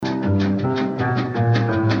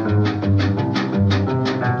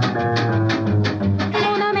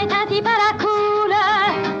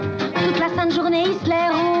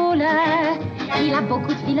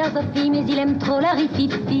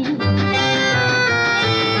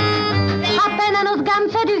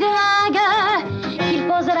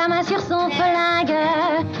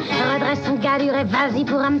Ouais, vas-y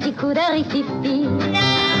pour un petit coup de rififi.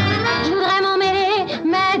 Je voudrais m'en mêler,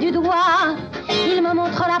 mais du doigt. Il me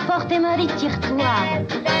montre la porte et me dit tire-toi.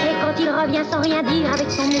 Et quand il revient sans rien dire avec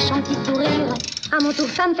son méchant petit sourire, à mon tour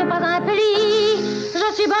ça ne fait pas un pli.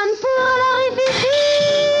 Je suis bonne pour le rififi.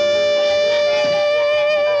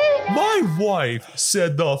 My wife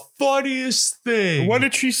said the funniest thing. What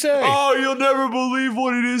did she say? Oh, you'll never believe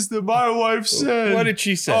what it is that my wife said. What did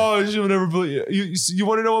she say? Oh, you'll never believe. You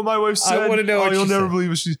want to know what my wife said? I want to know what you'll she never said. believe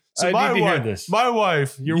what she. So I my need to wife, hear this. My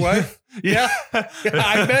wife. Your wife? Yeah.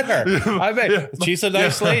 I met her. I met her. She's a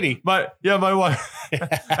nice lady. My wife.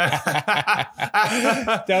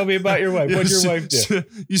 Tell me about your wife. What did your wife do?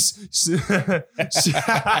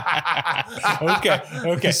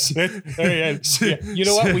 Okay. You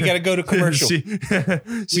know what? We got to go to commercial. She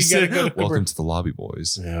gotta go to welcome to the Lobby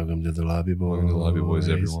Boys. Welcome to the Lobby Boys. Welcome to the Lobby Boys,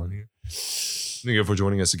 everyone. Here. Thank you for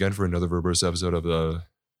joining us again for another verbose episode of the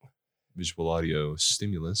Visual Audio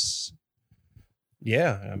Stimulus.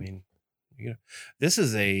 Yeah, I mean, this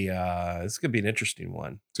is this could be an interesting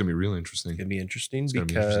one. It's gonna be really interesting. It's gonna be interesting It's gonna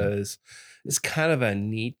be because it's kind of a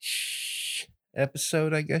niche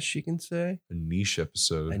episode, I guess you can say. A niche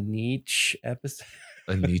episode. A niche episode.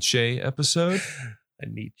 A Nietzsche episode. A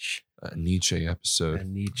niche. A Nietzsche episode. A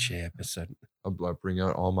Nietzsche episode. I'll bring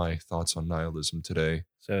out all my thoughts on nihilism today.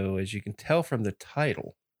 So, as you can tell from the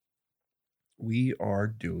title, we are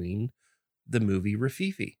doing the movie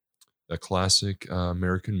Rififi. A classic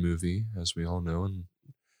American movie, as we all know. And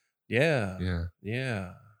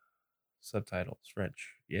yeah. Subtitles,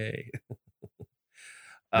 French. Yay.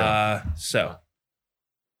 Yeah. So.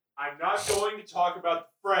 I'm not going to talk about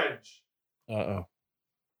the French. Uh-oh.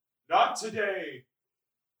 Not today.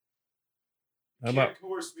 How You about can't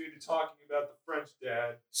coerce me into talking about the French,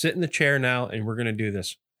 Dad. sit in the chair now and we're going to do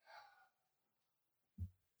this.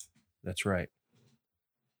 That's right.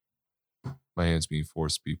 My hands being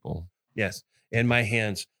forced, people. Yes. In my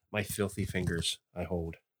hands, my filthy fingers, I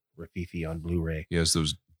hold Rififi on Blu-ray. He has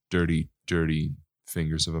those dirty, dirty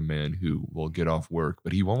fingers of a man who will get off work,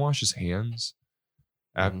 but he won't wash his hands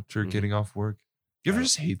after getting off work. You ever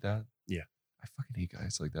just hate that? Yeah. I fucking hate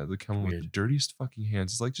guys like that. They come with Weird. the dirtiest fucking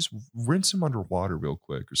hands. It's like, just rinse them underwater real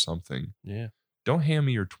quick or something. Yeah. Don't hand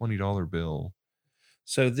me your $20 bill.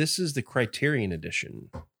 So this is the Criterion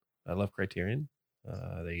edition. I love Criterion.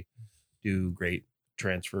 They do great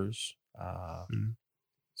transfers.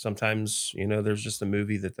 Sometimes, there's just a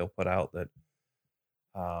movie that they'll put out that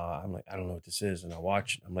I'm like, I don't know what this is. And I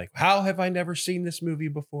watch it. I'm like, how have I never seen this movie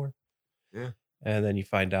before? Yeah. And then you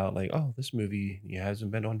find out like, oh, this movie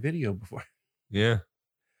hasn't been on video before. Yeah.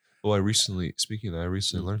 Well, I recently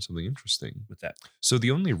learned something interesting. What's that? So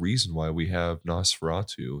the only reason why we have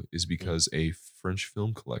Nosferatu is because a French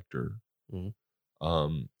film collector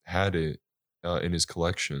had it in his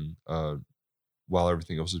collection while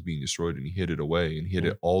everything else was being destroyed, and he hid it away, and he hid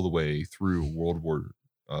it all the way through World War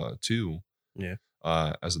II. Yeah.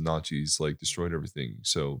 As the Nazis destroyed everything.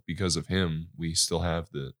 So because of him, we still have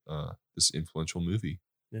this influential movie.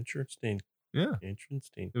 Interesting. Yeah.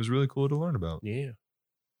 Interesting. It was really cool to learn about. Yeah.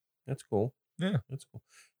 That's cool. Yeah. That's cool.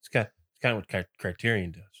 It's kind of what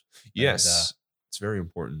Criterion does. Yes. It's very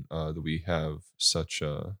important that we have such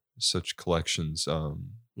collections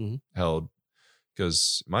held,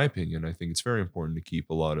 because in my opinion, I think it's very important to keep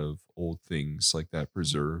a lot of old things like that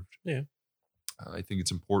preserved. Yeah. I think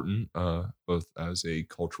it's important both as a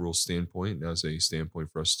cultural standpoint and as a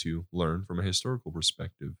standpoint for us to learn from a historical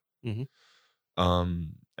perspective.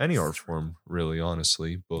 Any art form, really,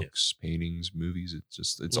 honestly, books, paintings, movies,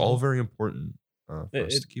 it's all very important for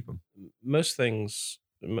us to keep them. Most things,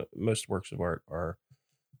 most works of art are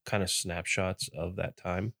kind of snapshots of that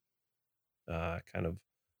time, kind of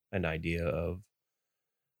an idea of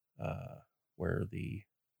where the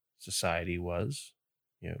society was,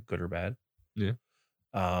 good or bad. Yeah.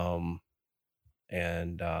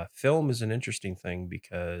 And film is an interesting thing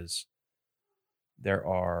because there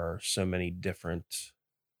are so many different,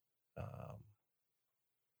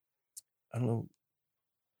 I don't know,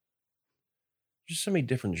 just so many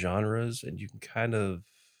different genres, and you can kind of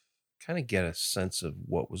get a sense of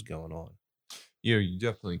what was going on. Yeah, you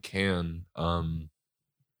definitely can. I mean,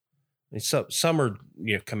 some are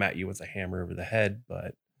come at you with a hammer over the head,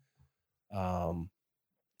 but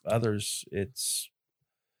others it's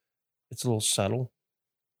a little subtle.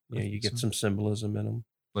 You get some symbolism in them,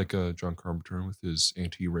 like John Carpenter with his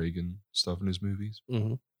anti-Reagan stuff in his movies.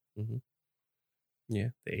 Yeah,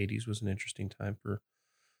 the 80s was an interesting time for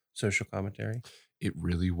social commentary. It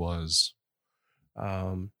really was.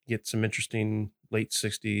 Get some interesting late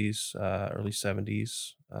 60s, early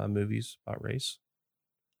 70s movies about race.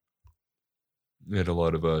 It had a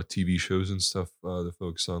lot of TV shows and stuff that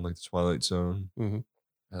focused on like the Twilight Zone.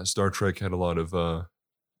 Mm-hmm. Star Trek had a lot of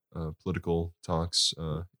political talks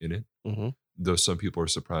in it. Mm-hmm. Though some people are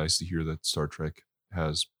surprised to hear that Star Trek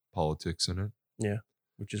has politics in it. Yeah,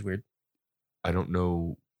 which is weird. I don't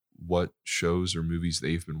know what shows or movies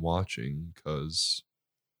they've been watching because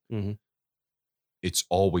Mm-hmm. it's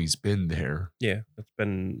always been there. Yeah, that's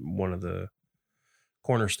been one of the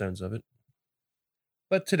cornerstones of it.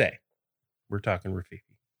 But today, we're talking Rififi.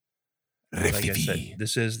 Like I said,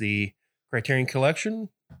 this is the Criterion Collection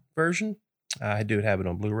version. I do have it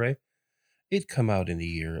on Blu-ray. It come out in the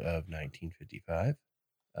year of 1955.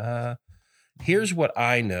 Here's what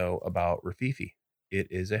I know about Rififi. It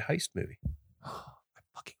is a heist movie. I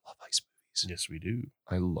fucking love heist movies. Yes, we do.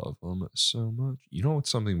 I love them so much. You know what's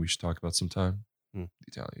something we should talk about sometime? Hmm. The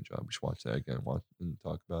Italian Job. We should watch that again and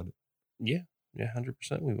talk about it. Yeah,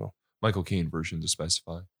 100% we will. Michael Caine version to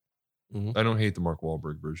specify. Mm-hmm. I don't hate the Mark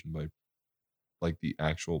Wahlberg version, but I like the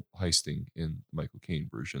actual heisting in the Michael Caine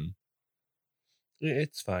version.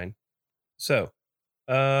 It's fine. So,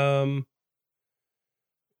 other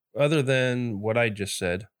than what I just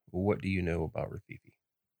said, what do you know about Rififi?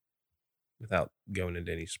 Without going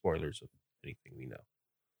into any spoilers of anything we know.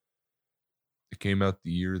 It came out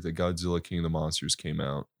the year that Godzilla King of the Monsters came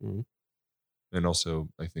out. Mm-hmm. And also,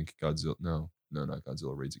 I think Godzilla... No, not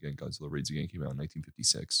Godzilla Raids Again. Godzilla Raids Again came out in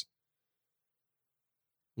 1956.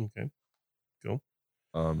 Okay, cool.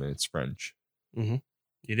 And it's French. Mm-hmm.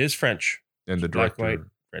 It is French. And the Black, director...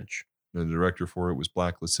 white, French. The director for it was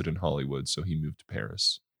blacklisted in Hollywood, so he moved to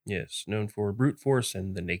Paris. Yes, known for Brute Force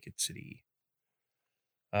and The Naked City.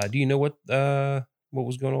 Do you know what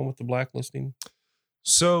was going on with the blacklisting?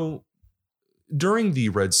 So, during the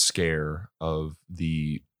Red Scare of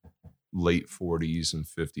the late 40s and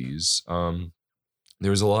 50s,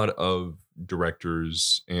 there was a lot of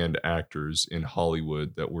directors and actors in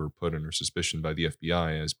Hollywood that were put under suspicion by the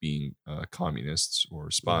FBI as being communists or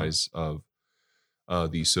spies of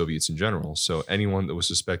the Soviets in general. So anyone that was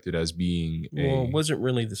suspected as being well, it wasn't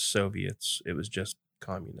really the Soviets. It was just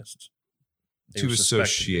communists. To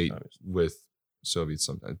associate with Soviets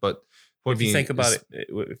sometimes. But if you think about it, if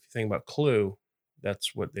you think about Clue,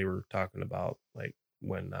 that's what they were talking about. Like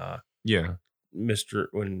when when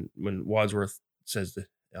Wadsworth says that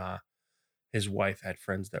his wife had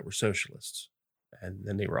friends that were socialists, and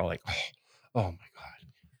then they were all like, oh my God.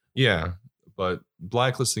 Yeah. But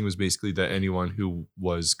blacklisting was basically that anyone who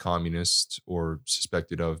was communist or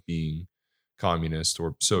suspected of being communist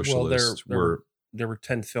or socialist there were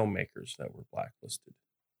 10 filmmakers that were blacklisted.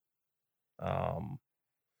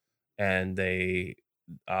 And they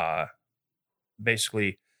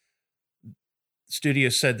basically,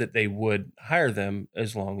 studios said that they would hire them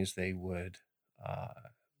as long as they would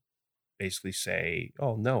basically say,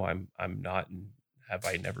 oh no, I'm not, and have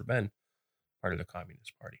I never been part of the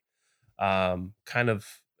Communist Party. Kind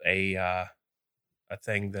of a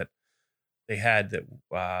thing that they had that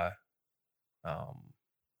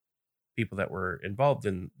people that were involved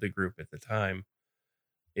in the group at the time,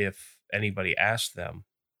 if anybody asked them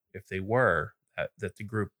if they were, that the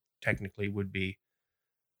group technically would be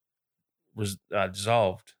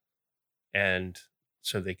dissolved, and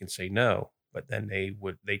so they can say no. But then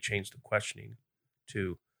they changed the questioning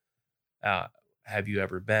to have you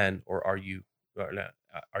ever been, or are you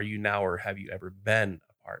now, or have you ever been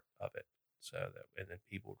a part of it? So that, and then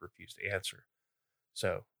people would refuse to answer.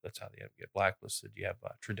 So that's how they get blacklisted. You have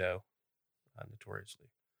Trudeau,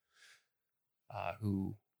 notoriously,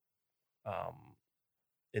 who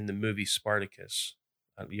in the movie Spartacus.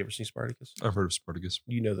 You ever seen Spartacus? I've heard of Spartacus.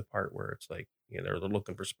 You know the part where it's like, they're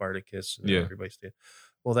looking for Spartacus, and everybody's dead.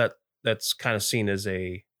 Well, that's kind of seen as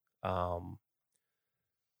a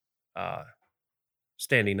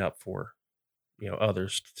standing up for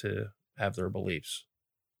others to have their beliefs,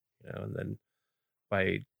 and then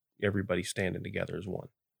by everybody standing together as one.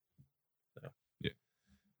 So, yeah.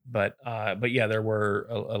 But yeah, there were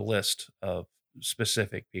a list of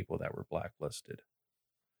specific people that were blacklisted.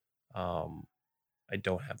 I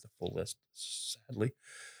don't have the full list, sadly,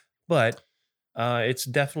 but it's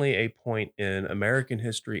definitely a point in American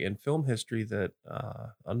history and film history that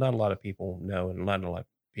not a lot of people know, and not a lot of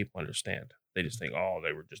people understand. They just think, oh,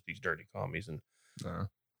 they were just these dirty commies, and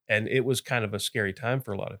it was kind of a scary time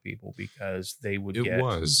for a lot of people, because they would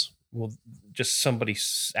just somebody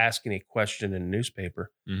asking a question in a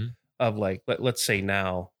newspaper of like, let's say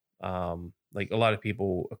now, like a lot of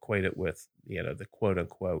people equate it with the quote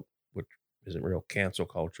unquote, which isn't real, cancel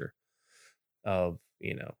culture of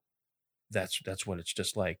that's what it's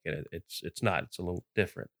just like, and it's not. It's a little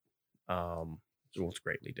different. It's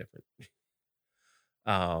greatly different.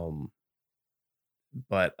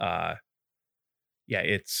 But yeah,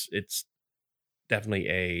 it's definitely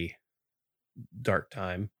a dark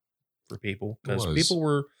time for people, because people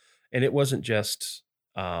were, and it wasn't just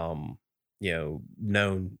known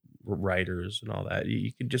writers and all that.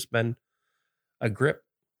 You could just been a grip,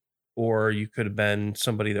 or you could have been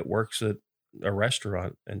somebody that works at a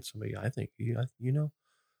restaurant, and somebody, I think, I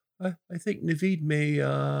think Naveed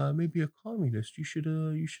may be a communist. You should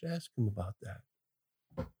ask him about that.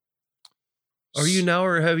 Are you now,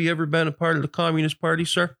 or have you ever been a part of the Communist Party,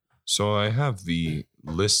 sir? So I have the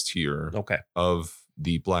list here of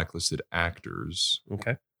the blacklisted actors.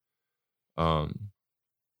 Okay. I'll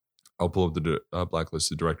pull up the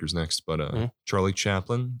blacklisted directors next, but Charlie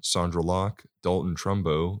Chaplin, Sandra Locke, Dalton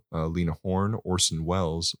Trumbo, Lena Horne, Orson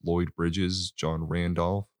Welles, Lloyd Bridges, John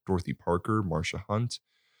Randolph, Dorothy Parker, Marsha Hunt,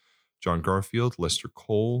 John Garfield, Lester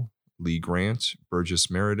Cole, Lee Grant, Burgess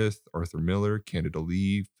Meredith, Arthur Miller, Candida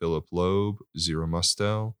Lee, Philip Loeb, Zero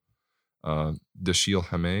Mostel, Dashiell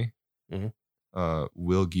Hammett,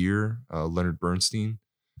 Will Geer, Leonard Bernstein,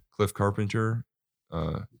 Cliff Carpenter,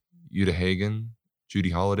 Uta Hagen, Judy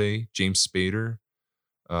Holliday, James Spader,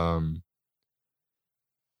 Jean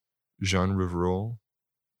Riverault,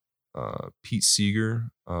 Pete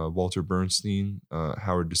Seeger, Walter Bernstein,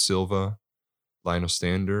 Howard Da Silva, Lionel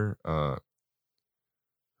Stander,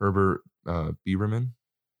 Herbert Biberman,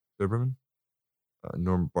 Norm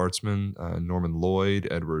Bartzman, Norman Lloyd,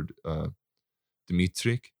 Edward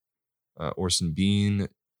Dmytryk, Orson Bean,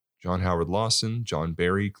 John Howard Lawson, John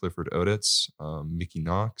Barry, Clifford Odets, Mickey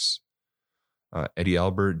Knox, Eddie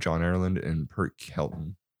Albert, John Ireland, and Pert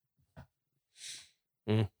Kelton.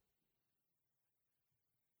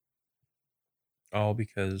 All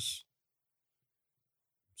because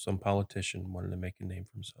some politician wanted to make a name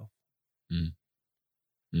for himself.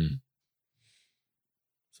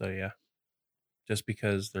 So yeah, just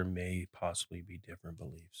because there may possibly be different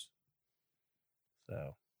beliefs.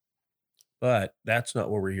 So, but that's not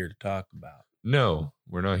what we're here to talk about. No,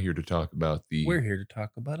 we're not here to talk about We're here to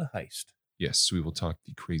talk about a heist. Yes, we will talk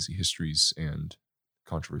the crazy histories and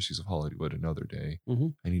controversies of Hollywood another day.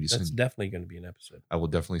 I need to. That's definitely going to be an episode. I will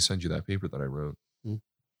definitely send you that paper that I wrote.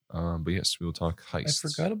 But yes, we will talk heists. I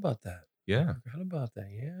forgot about that. Yeah,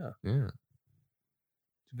 Yeah.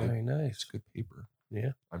 Very nice. It's a good paper.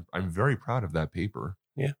 Yeah, I'm very proud of that paper.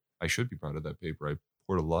 Yeah, I should be proud of that paper. I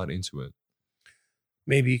poured a lot into it.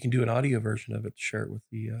 Maybe you can do an audio version of it to share it with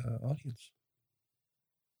the audience.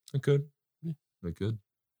 I could. Yeah. I could.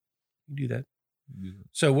 You do that.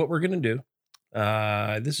 So what we're going to do,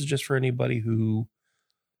 this is just for anybody who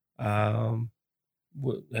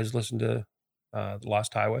has listened to The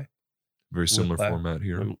Lost Highway. Very similar format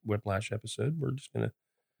here. Whiplash episode. We're just going to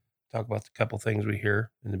talk about the couple things we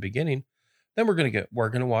hear in the beginning. Then we're going to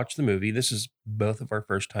watch the movie. This is both of our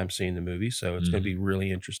first time seeing the movie, so it's going to be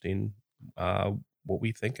really interesting what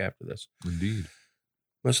we think after this. Indeed.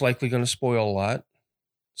 Most likely going to spoil a lot.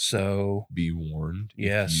 So be warned.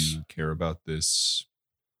 Yes. If you care about this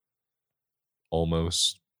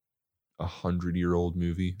almost 100-year-old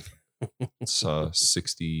movie, it's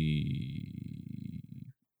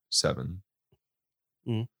 67.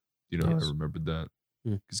 You know, I remembered that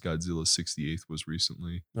because Godzilla 68th was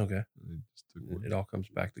recently. Okay. It all comes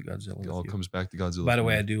back to Godzilla. It all comes back to Godzilla. By the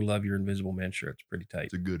way, I do love your Invisible Man shirt. It's pretty tight.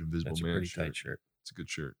 It's a good Invisible Man pretty shirt. Tight shirt. It's a good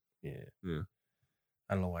shirt. Yeah. Yeah.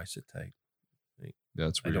 I don't know why I said tight.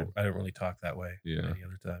 That's weird. I don't really talk that way. Yeah. Any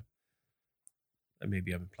other time.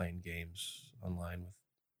 Maybe I've been playing games online with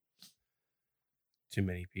too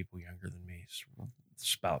many people younger than me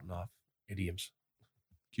spouting off idioms.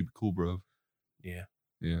 Keep it cool, bro. Yeah.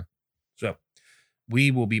 Yeah. So we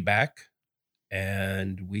will be back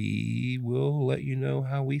and we will let you know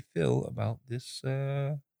how we feel about this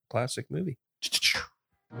classic movie.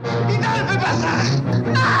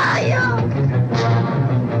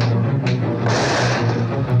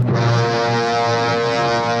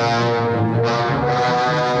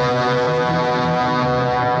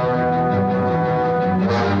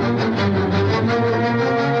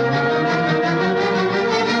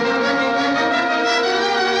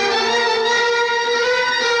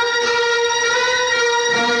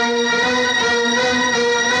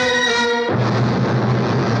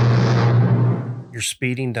 You're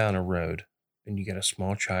speeding down a road and you get a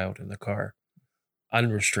small child in the car,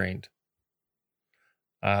 unrestrained.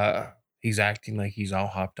 He's acting like he's all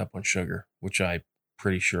hopped up on sugar, which I'm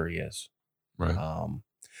pretty sure he is. Right.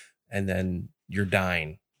 And then you're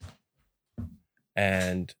dying.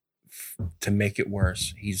 And to make it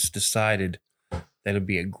worse, he's decided that it'd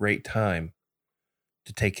be a great time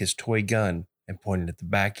to take his toy gun and point it at the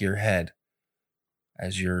back of your head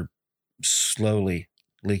as you're slowly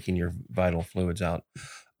leaking your vital fluids out.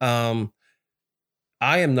 I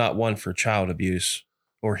am not one for child abuse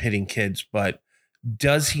or hitting kids, but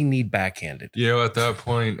does he need backhanded? At that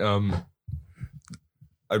point,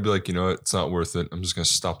 I'd be like, it's not worth it. I'm just gonna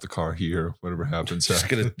stop the car here. Whatever happens, Just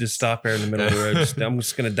gonna just stop here in the middle of the road. I'm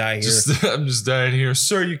just gonna die here. I'm just dying here,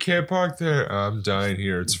 sir. You can't park there. I'm dying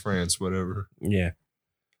here. It's France. Whatever. Yeah.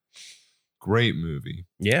 Great movie.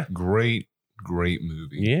 Yeah. Great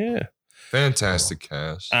movie. Yeah. Fantastic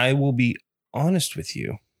cast. I will be honest with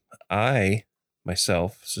you. I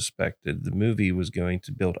myself suspected the movie was going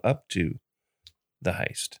to build up to the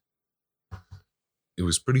heist. It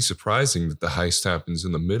was pretty surprising that the heist happens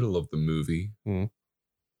in the middle of the movie.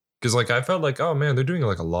 Because I felt like, oh man, they're doing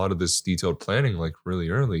like a lot of this detailed planning like really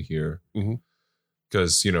early here.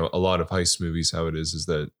 Because, a lot of heist movies, how it is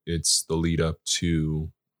that it's the lead up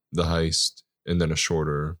to the heist and then a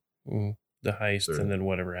shorter. The heist and then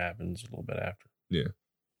whatever happens a little bit after. Yeah.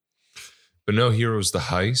 But no, here was the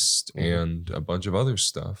heist and a bunch of other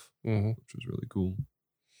stuff, which was really cool.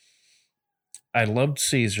 I loved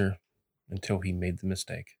Caesar until he made the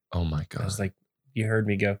mistake. Oh my God. I was like, you heard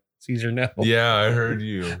me go, Caesar, no. Yeah, I heard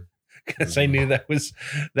you. Because I knew that was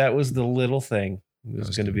the little thing. It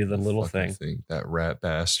was going to be the little thing. That rat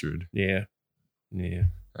bastard. Yeah.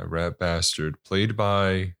 That rat bastard. Played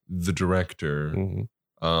by the director,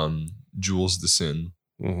 Jules Dassin.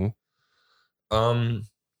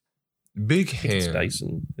 Big hand. It's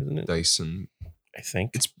Dyson, isn't it? Dyson. I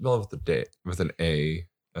think. It's spelled with an A,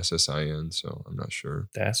 SSIN, so I'm not sure.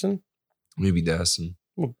 Dassin? Maybe Dassin.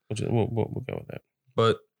 We'll go with that.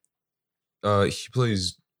 But he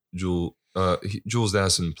plays Jules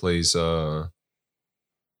Dassin plays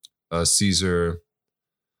Caesar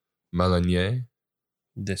Malanier.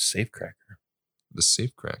 The safecracker. The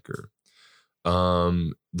safecracker.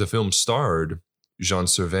 The film starred Jean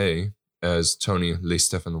Servais as Tony Le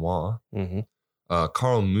Stéphanois,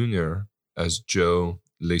 Carl Munger as Joe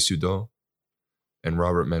Le Sudo, and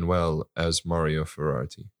Robert Manuel as Mario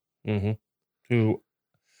Ferrati. Who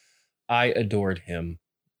I adored him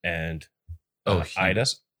and Ida.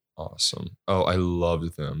 Awesome. Oh, I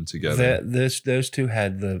loved them together. Those two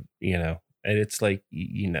had and it's like,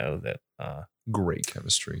 that great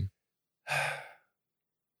chemistry.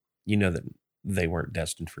 That they weren't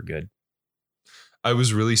destined for good. I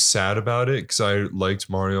was really sad about it because I liked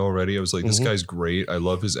Mario already. I was like, this guy's great. I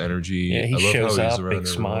love his energy. Yeah, he I love shows how he's up, around big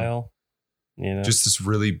smile. Just this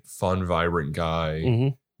really fun, vibrant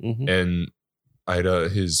guy. And Ida,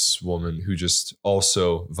 his woman, who just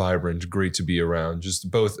also vibrant, great to be around.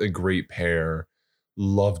 Just both a great pair.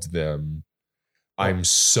 Loved them. I'm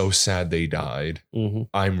so sad they died.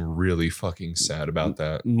 I'm really fucking sad about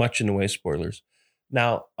that. Much in the way of spoilers.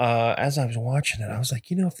 Now, as I was watching it, I was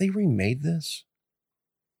like, if they remade this,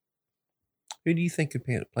 who do you think could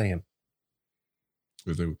play him?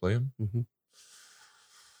 Who they would play him?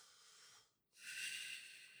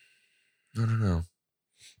 I don't know.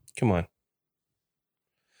 Come on.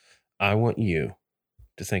 I want you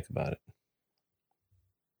to think about it.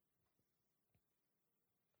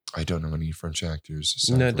 I don't know any French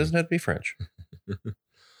actors. No, it doesn't have to be French.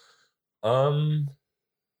 Because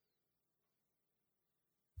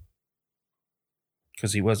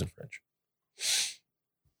he wasn't French.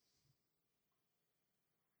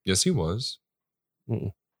 Yes, he was.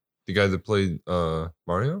 The guy that played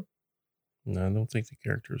Mario? No, I don't think the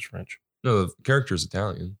character is French. No, the character is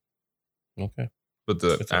Italian. Okay. But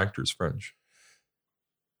the actor is French.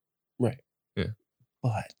 Right. Yeah.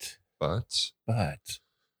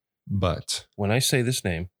 But when I say this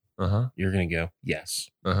name, you're going to go, yes.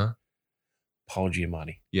 Paul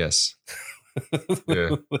Giamatti. Yes.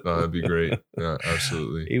 Yeah, no, that'd be great. Yeah,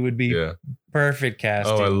 absolutely. It would be perfect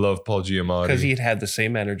casting. Oh, I love Paul Giamatti because he'd had the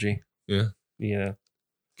same energy. Yeah,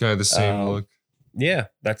 kind of the same look. Yeah,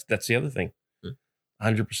 that's the other thing.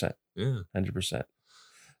 100%. Yeah, 100%.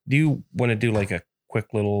 Do you want to do like a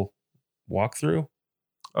quick little walkthrough?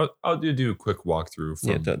 I'll do a quick walkthrough.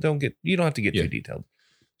 You don't have to get too detailed.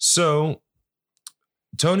 So,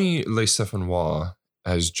 Tony Le Stéphanois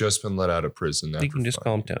has just been let out of prison. You can just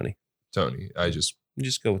call him Tony. Tony. You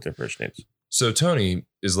just go with their first names. So Tony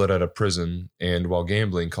is let out of prison, and while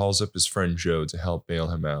gambling, calls up his friend Joe to help bail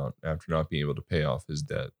him out after not being able to pay off his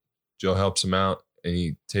debt. Joe helps him out, and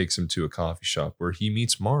he takes him to a coffee shop where he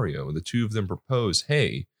meets Mario. The two of them propose,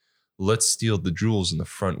 hey, let's steal the jewels in the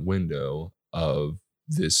front window of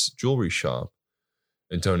this jewelry shop.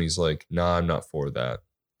 And Tony's like, nah, I'm not for that.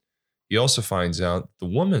 He also finds out the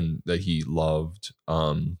woman that he loved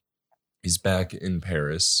is back in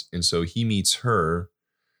Paris. And so he meets her.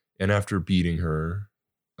 And after beating her,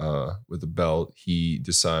 with a belt, he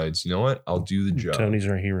decides, you know what? I'll do the job. Tony's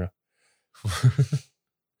our hero.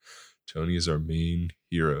 Tony is our main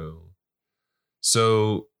hero.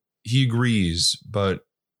 So he agrees, but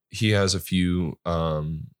he has a few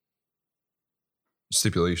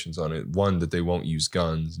stipulations on it. One, that they won't use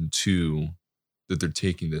guns, and two, that they're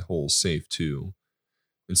taking the whole safe too.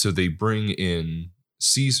 And so they bring in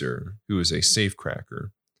Caesar, who is a safe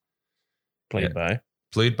cracker.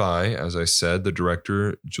 Played by, as I said, the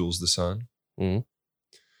director, Jules Dassin. Mm-hmm.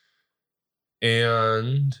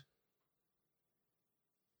 And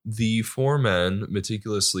the four men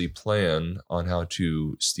meticulously plan on how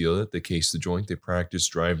to steal it. They case the joint. They practice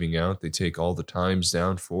driving out. They take all the times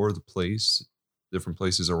down for the place, different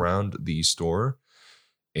places around the store.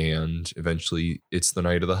 And eventually it's the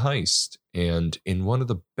night of the heist. And in one of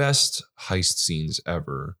the best heist scenes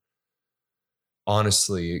ever,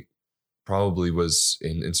 honestly, probably was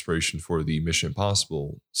an inspiration for the Mission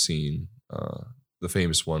Impossible scene, the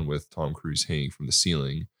famous one with Tom Cruise hanging from the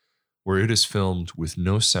ceiling, where it is filmed with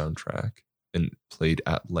no soundtrack and played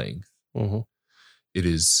at length. Mm-hmm. It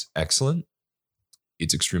is excellent.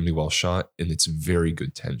 It's extremely well shot, and it's very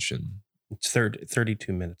good tension. It's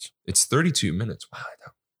 32 minutes. It's 32 minutes. Wow,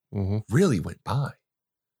 that mm-hmm. really went by.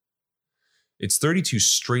 It's 32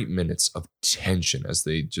 straight minutes of tension as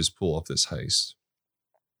they just pull off this heist.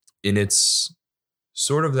 And it's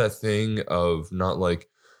sort of that thing of not like,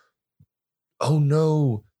 oh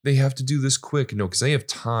no, they have to do this quick. No, because they have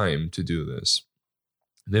time to do this.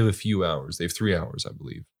 They have a few hours. They have 3 hours, I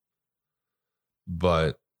believe.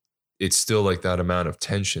 But it's still like that amount of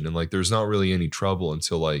tension. And like there's not really any trouble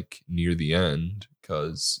until like near the end,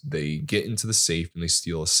 because they get into the safe and they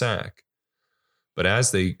steal a sack. But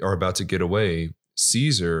as they are about to get away,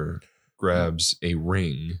 Caesar grabs a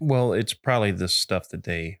ring. Well, it's probably the stuff that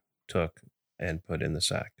they took and put in the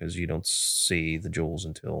sack, because you don't see the jewels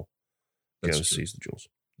until Joe sees the jewels.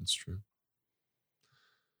 That's true.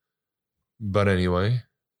 But anyway,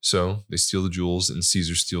 so they steal the jewels and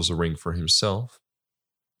Caesar steals a ring for himself.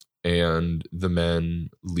 And the men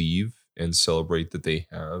leave and celebrate that they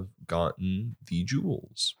have gotten the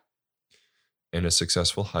jewels. And a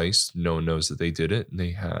successful heist. No one knows that they did it. And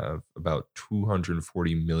they have about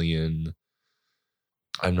 240 million.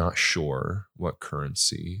 I'm not sure what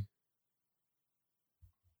currency.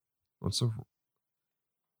 Is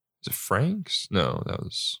it francs? No,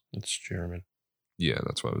 it's German. Yeah,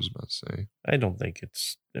 that's what I was about to say. I don't think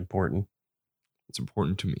it's important. It's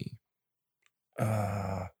important to me.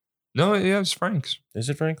 No, yeah, it's francs. Is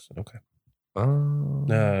it francs? Okay.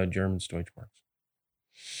 German's Deutschmarks.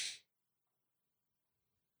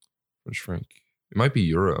 French franc. It might be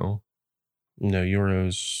euro. No,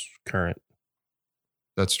 euro's current.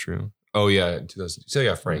 That's true. Oh yeah, 2000. So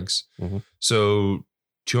yeah, francs. Mm-hmm. So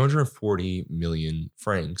 240 million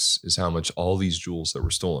francs is how much all these jewels that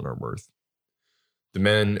were stolen are worth. The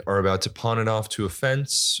men are about to pawn it off to a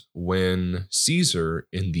fence when Caesar,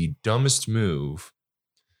 in the dumbest move,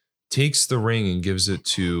 takes the ring and gives it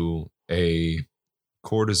to a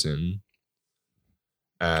courtesan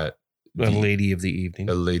at a lady of the evening.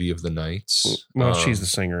 A lady of the nights. Well, she's the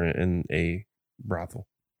singer in a brothel,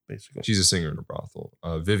 basically. She's a singer in a brothel.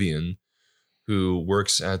 Vivian, who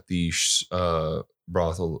works at the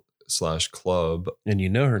brothel / club. And you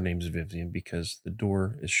know her name's Vivian because the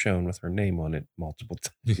door is shown with her name on it multiple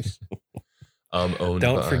times.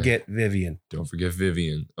 Don't forget Vivian. Don't forget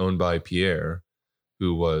Vivian. Owned by Pierre,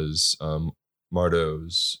 who was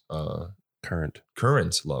Marteau's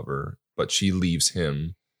current lover, but she leaves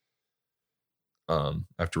him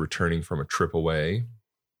after returning from a trip away.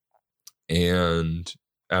 And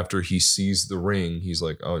after he sees the ring, he's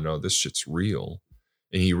like, oh no, this shit's real.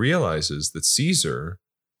 And he realizes that Caesar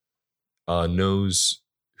knows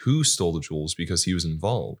who stole the jewels because he was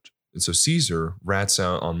involved. And so Caesar rats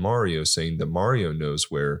out on Mario, saying that Mario knows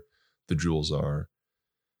where the jewels are.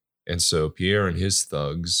 And so Pierre and his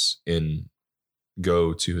thugs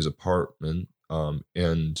go to his apartment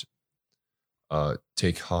and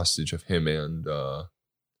take hostage of him and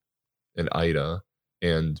Ida.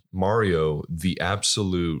 And Mario, the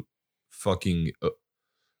absolute fucking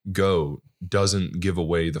goat, doesn't give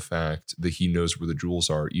away the fact that he knows where the jewels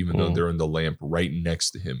are, even though they're in the lamp right next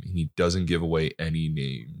to him. And he doesn't give away any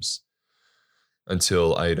names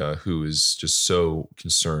until Ida, who is just so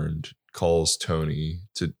concerned, calls Tony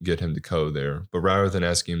to get him to go there. But rather than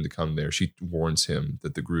asking him to come there, she warns him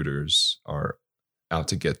that the Gruters are out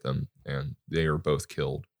to get them, and they are both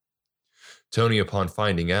killed. Tony, upon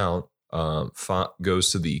finding out,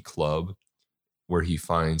 goes to the club where he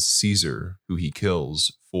finds Caesar, who he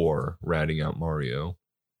kills for ratting out Mario.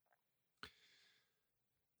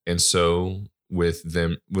 And so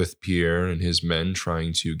with Pierre and his men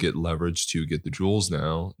trying to get leverage to get the jewels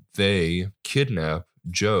now, they kidnap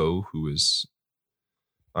Joe, who is,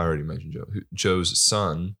 I already mentioned Joe, Joe's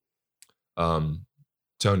son,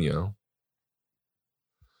 Tonio,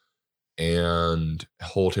 and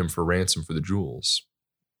hold him for ransom for the jewels.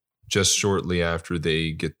 Just shortly after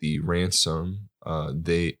they get the ransom,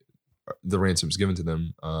 the ransom's given to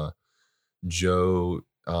them, Joe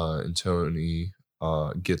and Tony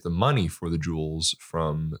get the money for the jewels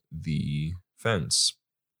from the fence.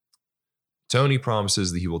 Tony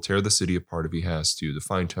promises that he will tear the city apart if he has to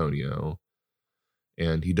find Tonio,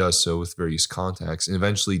 and he does so with various contacts, and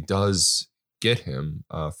eventually does get him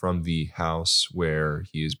from the house where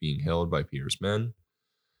he is being held by Pierre's men,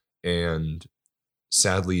 and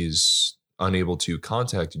sadly is unable to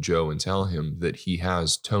contact Joe and tell him that he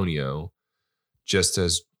has Tonio. Just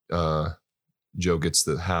as Joe gets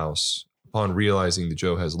to the house, upon realizing that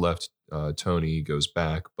Joe has left, Tony goes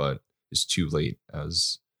back, but is too late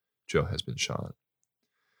as Joe has been shot.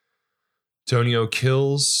 Tonio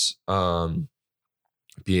kills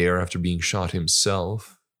Pierre after being shot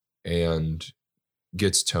himself, and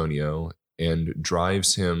gets Tonio and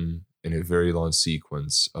drives him in a very long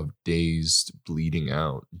sequence of dazed, bleeding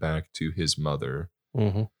out back to his mother.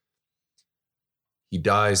 Mm-hmm. He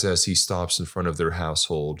dies as he stops in front of their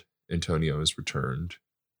household. Antonio is returned.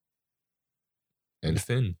 And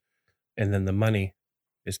Finn. And then the money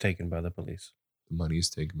is taken by the police. The money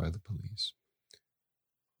is taken by the police.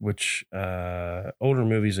 Which older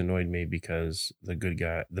movies annoyed me because the good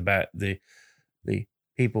guy, the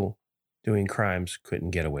people doing crimes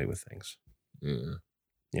couldn't get away with things. Yeah.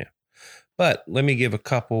 Yeah. But let me give a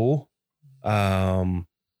couple IMDb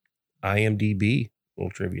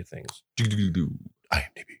little trivia things.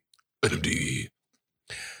 IMDb.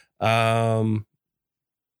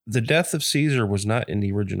 The death of Caesar was not in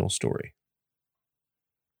the original story.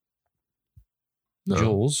 No.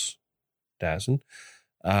 Jules Dassin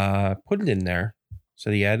put it in there,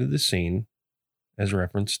 said he added the scene as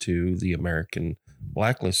reference to the American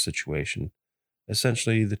blacklist situation,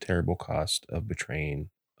 essentially the terrible cost of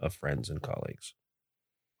betraying of friends and colleagues.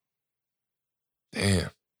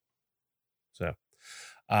 Damn. So,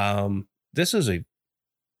 this is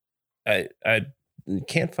I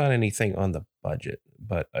can't find anything on the budget,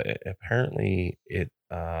 but apparently it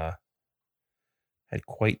had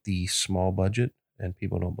quite the small budget, and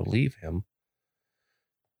people don't believe him.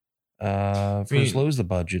 For as low as the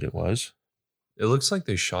budget it was. It looks like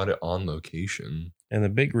they shot it on location. And the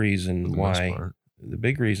big reason why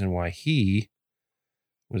he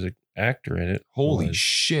was an actor in it. Holy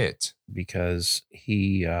shit. Because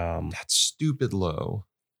he that's stupid low.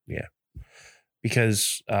 Yeah.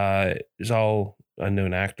 Because it's all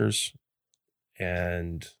unknown actors,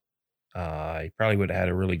 and he probably would have had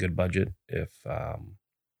a really good budget if a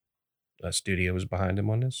studio was behind him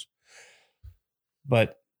on this.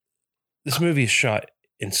 But this movie is shot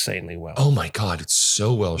insanely well. Oh my God, it's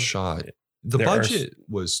so well shot. The budget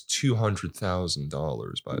was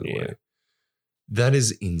 $200,000, by the way. That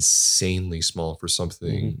is insanely small for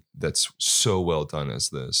something that's so well done as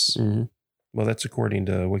this. Mm-hmm. Well, that's according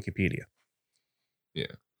to Wikipedia.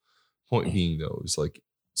 Yeah. Point being, though, is like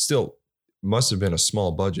still must have been a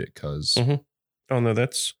small budget because. Oh no,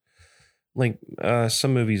 that's like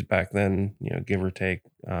some movies back then. Give or take.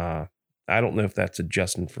 I don't know if that's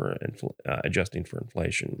adjusting for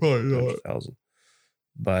inflation. Probably not.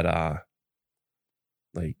 But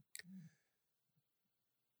like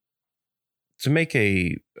to make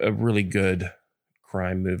a really good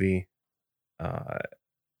crime movie,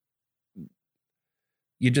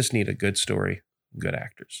 you just need a good story, good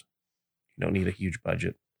actors. You don't need a huge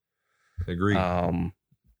budget. I agree.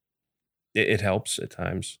 It helps at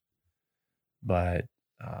times, but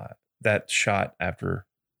that shot after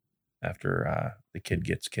the kid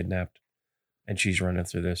gets kidnapped and she's running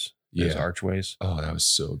through those archways. Oh, that was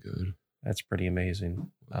so good. That's pretty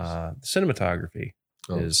amazing. The cinematography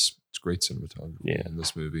is it's great cinematography in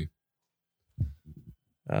this movie.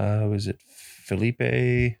 Was it Felipe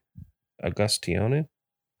Agostino?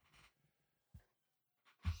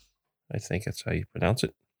 I think that's how you pronounce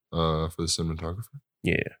it. For the cinematographer?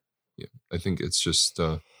 Yeah. I think it's just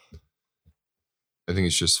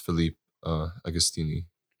Felipe Agostini.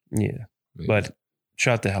 Yeah. Maybe. But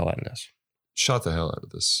shot the hell out of this. Shot the hell out of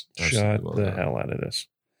this.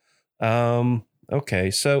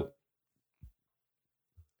 Okay, so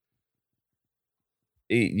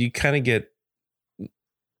you kind of get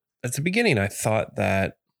at the beginning. I thought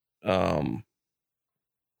that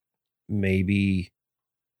maybe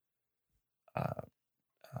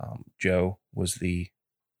Joe was the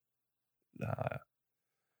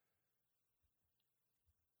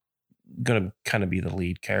gonna kind of be the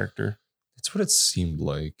lead character. That's what it seemed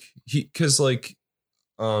like. Because like,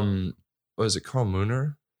 what is it? Carl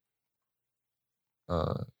Mooner?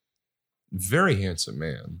 Very handsome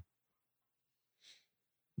man.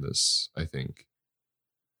 This, I think.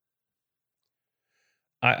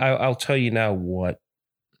 I'll tell you now what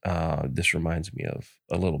this reminds me of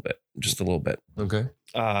just a little bit. Okay.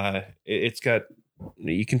 It's got,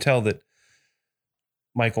 you can tell that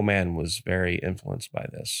Michael Mann was very influenced by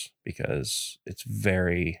this because it's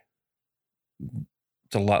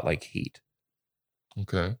a lot like Heat.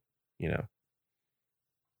 Okay.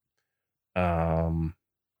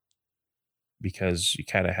 Because you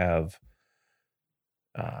kind of have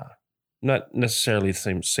not necessarily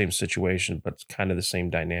the same situation, but it's kind of the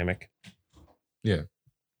same dynamic. Yeah.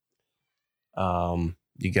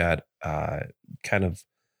 You got kind of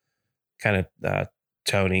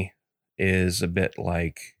Tony is a bit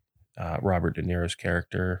like Robert De Niro's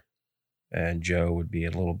character, and Joe would be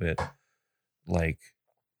a little bit like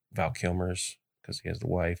Val Kilmer's because he has the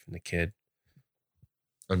wife and the kid.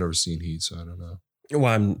 I've never seen Heat, so I don't know.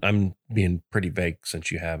 Well, I'm being pretty vague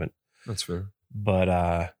since you haven't. That's fair. But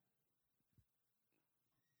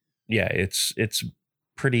yeah, it's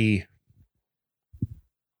pretty.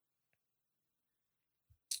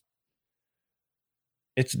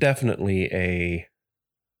 It's definitely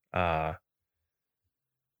it's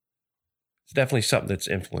definitely something that's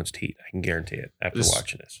influenced Heat. I can guarantee it after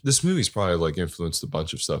watching this. This movie's probably like influenced a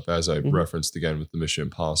bunch of stuff, as I referenced again with the Mission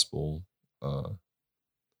Impossible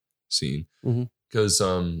scene. Because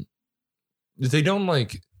they don't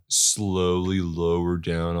like slowly lower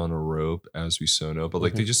down on a rope, as we so know, but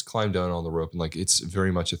like they just climb down on the rope, and like it's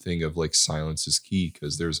very much a thing of like silence is key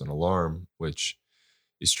because there's an alarm which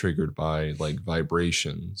is triggered by like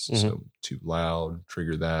vibrations. So too loud,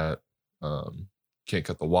 trigger that. Can't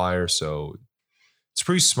cut the wire. So it's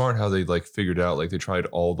pretty smart how they like figured out, like they tried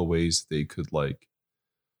all the ways they could like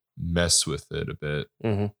mess with it a bit.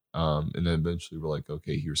 And then eventually we're like,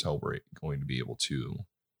 okay, here's how we're going to be able to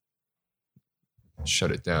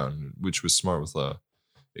shut it down, which was smart with a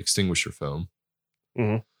extinguisher foam.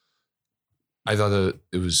 I thought that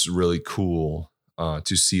it was really cool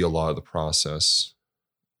to see a lot of the process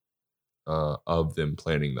of them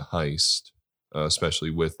planning the heist,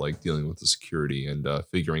 especially with like dealing with the security and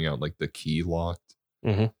figuring out like the key locked.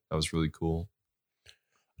 That was really cool.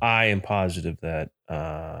 I am positive that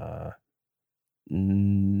there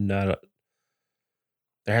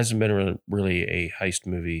hasn't been really a heist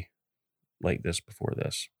movie like this before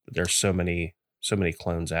this. There's so many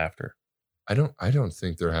clones after. I don't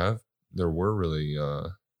think there were really I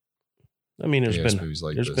mean, there's been movies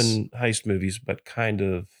like there's been heist movies, but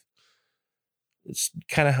it's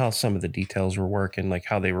kind of how some of the details were working, like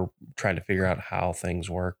how they were trying to figure out how things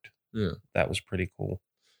worked. Yeah, that was pretty cool.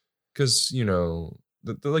 Because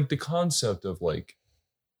the concept of like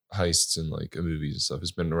heists in like movies and stuff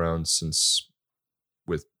has been around since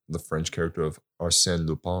with the French character of Arsène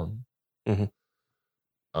Lupin.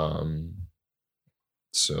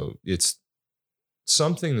 So it's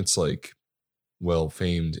something that's like well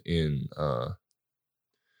famed in a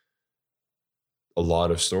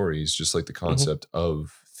lot of stories, just like the concept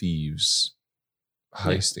of thieves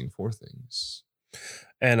heisting for things.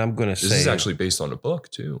 And I'm gonna say this is actually based on a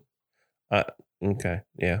book too. Okay,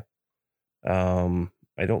 yeah.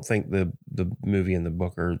 I don't think the movie and the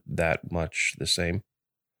book are that much the same.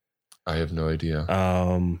 I have no idea.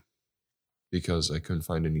 Because I couldn't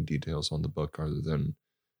find any details on the book other than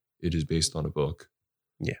it is based on a book.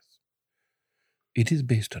 Yes. It is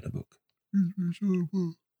based on a book.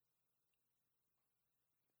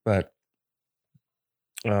 But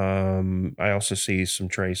I also see some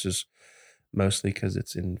traces, mostly because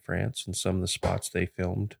it's in France, and some of the spots they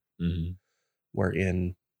filmed were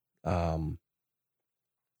in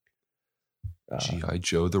G.I.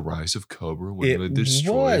 Joe, The Rise of Cobra, when they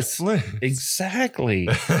destroyed Flint. Exactly.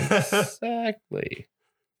 Exactly.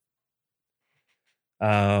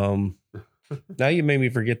 Now you made me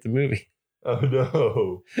forget the movie. Oh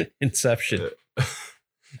no. Inception.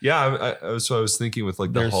 Yeah, so I was thinking with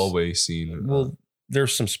like the hallway scene. Well,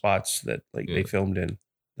 there's some spots that like they filmed in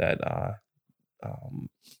that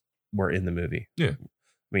were in the movie. Yeah. I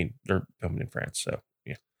mean, they're filmed in France, so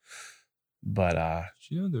yeah. But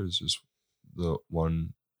there's this the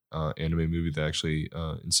one anime movie that actually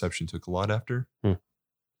Inception took a lot after.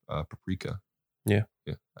 Paprika. Yeah.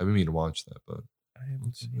 I've been meaning to watch that, but I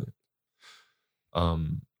haven't seen it.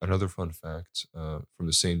 Another fun fact from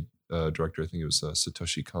the same director, I think it was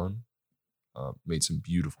Satoshi Kon, made some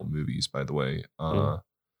beautiful movies, by the way.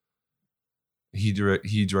 He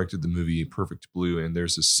directed the movie Perfect Blue, and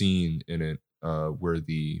there's a scene in it where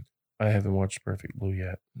the I haven't watched Perfect Blue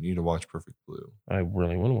yet. You need to watch Perfect Blue. I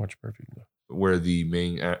really want to watch Perfect Blue. Where the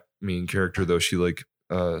main character, though, she like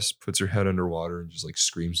puts her head underwater and just like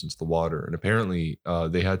screams into the water. And apparently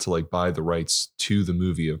they had to like buy the rights to the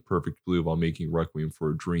movie of Perfect Blue while making Requiem for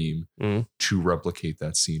a Dream to replicate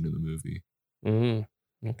that scene in the movie.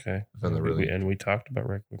 Okay. And we talked about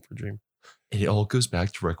Requiem for a Dream. And it all goes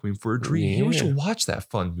back to Requiem for a Dream. Yeah. We should watch that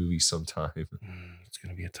fun movie sometime. It's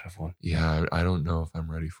going to be a tough one. Yeah, I don't know if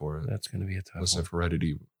I'm ready for it. That's going to be a tough one. Listen, if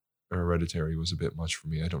Hereditary was a bit much for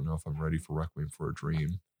me, I don't know if I'm ready for Requiem for a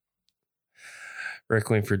Dream.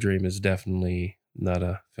 Requiem for a Dream is definitely not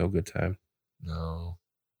a feel-good time. No.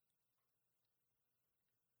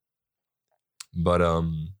 But,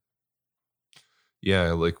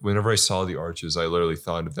 yeah, like whenever I saw the arches, I literally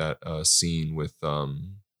thought of that scene with,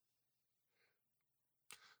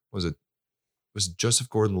 was it Joseph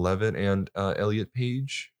Gordon-Levitt and Elliot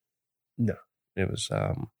Page? No, it was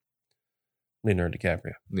Leonardo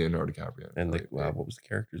DiCaprio. And what was the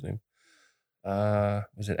character's name?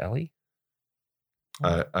 Was it Ellie?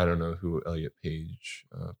 I don't know who Elliot Page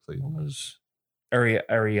played. What was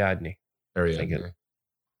Ariadne? Ariadne.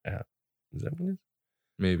 Yeah, is that what it is?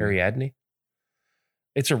 Maybe Ariadne.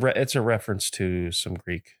 It's a reference to some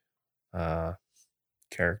Greek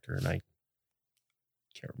character, and I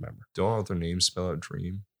can't remember. Don't all their names spell out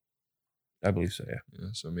dream? I believe so. Yeah.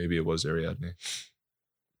 So maybe it was Ariadne.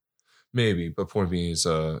 Maybe, but point being is,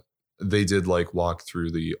 they did like walk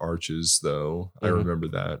through the arches, though. I remember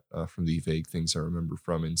that from the vague things I remember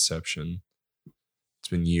from Inception. It's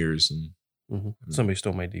been years, and somebody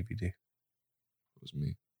stole my DVD. It was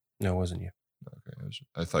me. No, it wasn't you. Okay,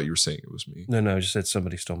 I thought you were saying it was me. No, I just said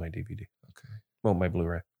somebody stole my DVD. Okay. Well, my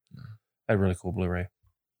Blu-ray. No. I had a really cool Blu-ray.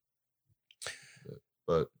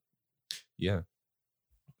 But yeah,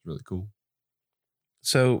 it's really cool.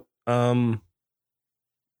 So,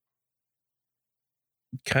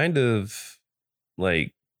 kind of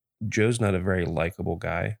like Joe's not a very likable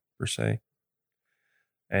guy per se.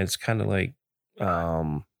 And it's kind of like,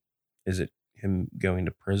 is it him going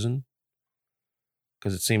to prison?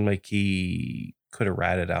 Because it seemed like he could have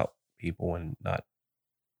ratted out people and not,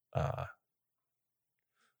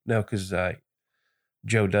 no, because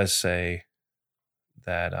Joe does say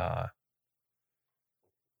that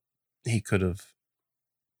he could have,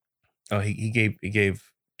 he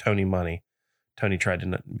gave Tony money. Tony tried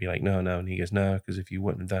to be like, no, and he goes, no, because if you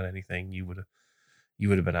wouldn't have done anything, you would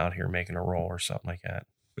have been out here making a roll or something like that.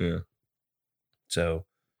 Yeah. So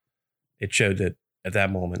it showed that at that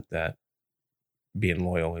moment that being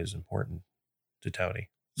loyal is important to Tony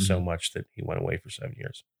so much that he went away for 7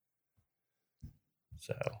 years.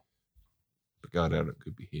 So, but got out of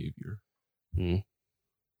good behavior.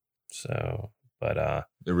 So, but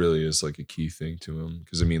it really is like a key thing to him,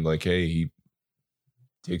 because I mean, like, hey, he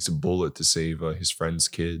takes a bullet to save his friend's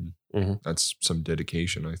kid. That's some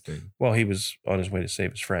dedication, I think. Well, he was on his way to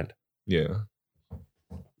save his friend. Yeah.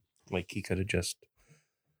 Like, he could have just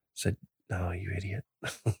said, "No, you idiot,"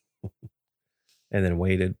 and then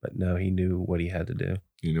waited. But no, he knew what he had to do.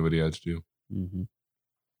 He knew what he had to do.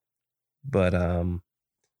 But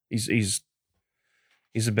he's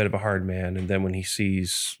a bit of a hard man. And then when he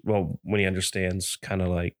sees, well, when he understands, kind of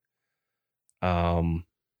like,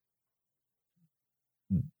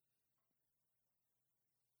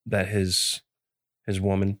 that his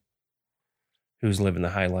woman, who's living the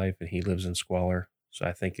high life and he lives in squalor. So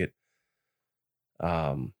I think it,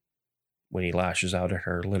 when he lashes out at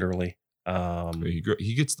her, literally,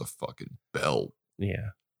 he gets the fucking belt. Yeah.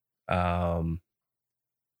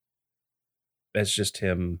 That's just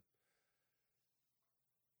him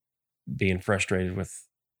being frustrated with,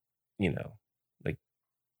 like,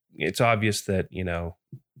 it's obvious that,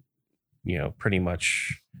 pretty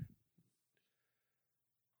much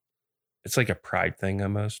it's like a pride thing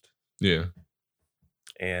almost. Yeah.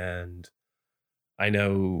 And I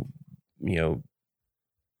know,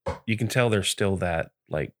 you can tell they're still that,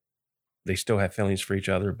 like, they still have feelings for each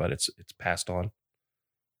other, but it's passed on,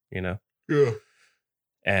 Yeah.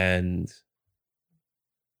 And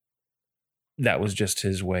that was just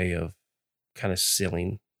his way of kind of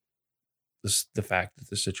sealing the fact that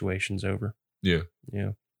the situation's over. Yeah.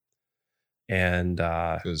 Yeah. And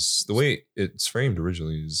because the way it's framed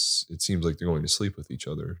originally is, it seems like they're going to sleep with each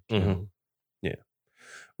other. Yeah.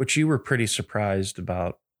 Which you were pretty surprised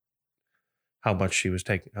about how much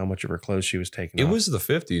of her clothes she was taking It off. was the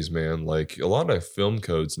 50s, man. Like, a lot of film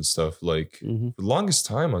codes and stuff, like, for the longest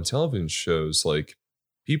time on television shows, like,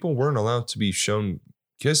 people weren't allowed to be shown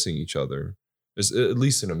kissing each other, at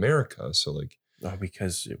least in America. So, like,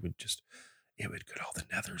 because it would get all the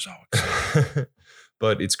nethers all excited.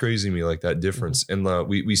 But it's crazy to me, like that difference. And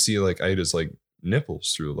we see like Ida's like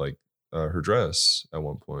nipples through like her dress at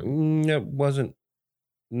one point. It wasn't.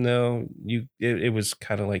 No, it was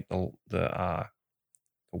kind of like the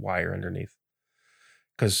wire underneath.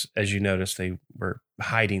 Because as you notice, they were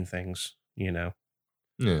hiding things, Yeah.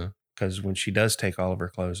 Because when she does take all of her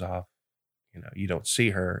clothes off, you don't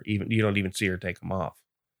see her. You don't even see her take them off.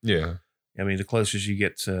 Yeah. I mean, the closest you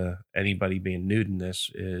get to anybody being nude in this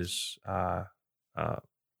is, oh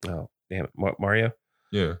damn it, Mario.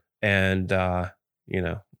 Yeah. And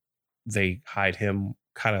they hide him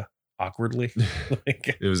kind of awkwardly.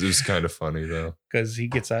 It was kind of funny though, because he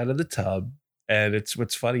gets out of the tub. And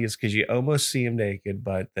what's funny is because you almost see him naked,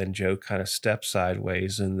 but then Joe kind of steps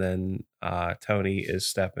sideways, and then Tony is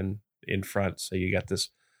stepping in front. So you got this,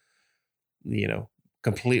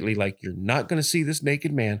 completely like you're not going to see this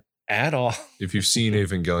naked man at all. If you've seen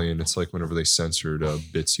Evangelion, it's like whenever they censored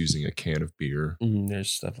bits using a can of beer. There's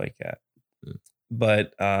stuff like that. Yeah.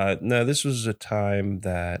 But no, this was a time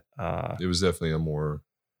that it was definitely a more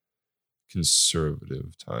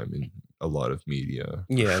conservative time in a lot of media,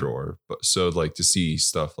 for sure. But so like to see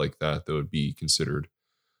stuff like that would be considered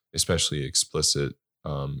especially explicit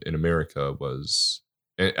in America was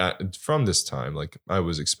from this time. Like I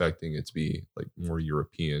was expecting it to be like more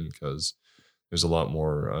European because there's a lot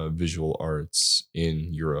more visual arts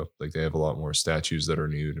in Europe. Like they have a lot more statues that are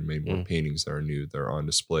nude and maybe more paintings that are nude that are on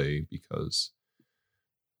display because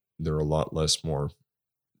they're a lot less more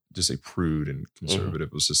just a prude and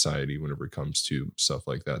conservative of society whenever it comes to stuff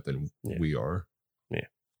like that than we are. Yeah.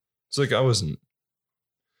 It's like I wasn't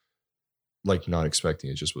like not expecting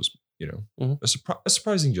it, just was, a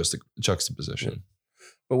surprising juxtaposition. Yeah.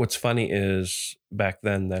 But what's funny is back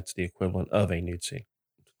then that's the equivalent of a nude scene.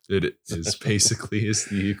 It is basically is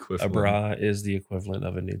the equivalent. A bra is the equivalent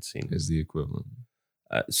of a nude scene. Is the equivalent.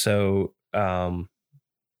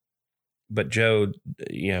 But Joe,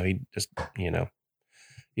 he just,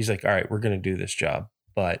 he's like, all right, we're going to do this job,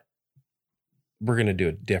 but we're going to do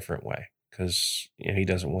it a different way because, he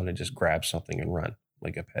doesn't want to just grab something and run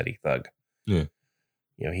like a petty thug. Yeah.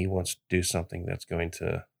 He wants to do something that's going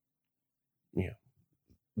to,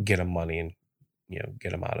 get him money and,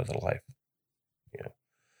 get him out of the life,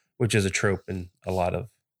 which is a trope in a lot of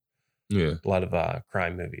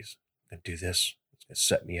crime movies. I'm going to do this. It's going to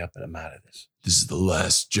set me up and I'm out of this. This is the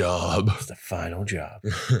last job. It's the final job.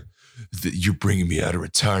 You're bringing me out of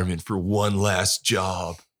retirement for one last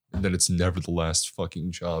job. And then it's never the last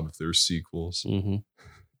fucking job if there's sequels. Mm-hmm.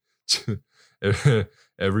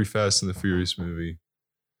 Every Fast and the Furious movie.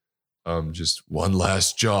 Just one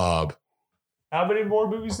last job. How many more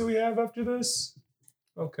movies do we have after this?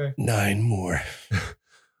 Okay. 9 more.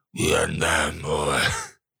 Yeah, 9 more.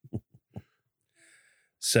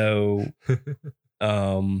 So,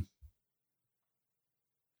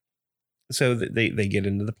 so they get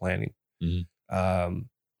into the planning. Mm-hmm.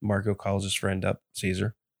 Marco calls his friend up,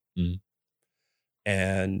 Caesar. Mm-hmm.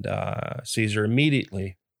 And Caesar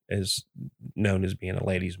immediately is known as being a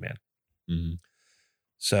ladies' man. Mm-hmm.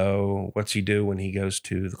 So what's he do when he goes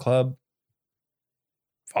to the club?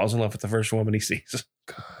 Falls in love with the first woman he sees.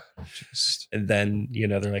 God, and then,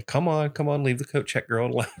 they're like, come on, leave the coat check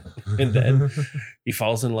girl alone. And then he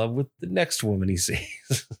falls in love with the next woman he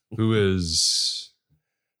sees. Who is...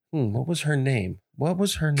 What was her name? God, what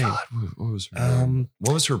was her name?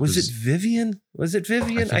 What was her... Was it Vivian? I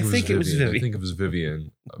think it was Vivian. I think it was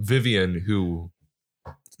Vivian. Vivian, who...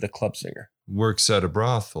 The club singer. Works at a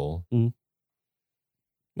brothel. Mm.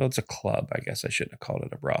 Well, it's a club. I guess I shouldn't have called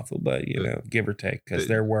it a brothel, but, give or take, because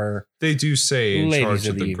there were... They do say in charge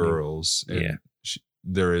of the evening. girls. And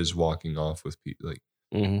there is walking off with people. Like,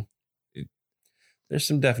 there's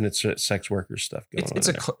some definite sex worker stuff going on. It's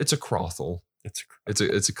a crothel.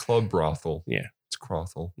 It's a club brothel. Yeah. It's a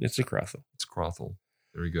crothel. It's a crothel. It's crothel.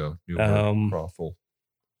 There we go. New word, crothel.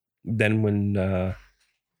 Then when...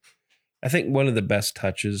 I think one of the best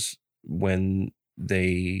touches when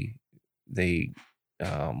they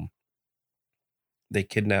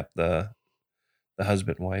kidnap the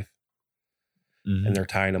husband and wife, and they're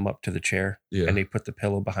tying them up to the chair, and they put the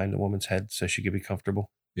pillow behind the woman's head so she could be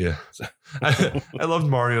comfortable. Yeah. So. I loved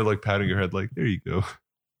Mario like patting her head like, there you go.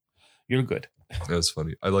 You're good. That's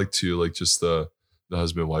funny. I like to like just the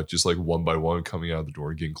husband and wife just like one by one coming out of the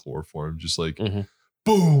door and getting chloroform, just like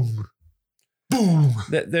boom. Boom.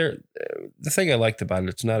 The thing I liked about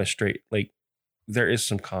it's not a straight, like there is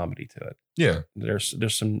some comedy to it. Yeah.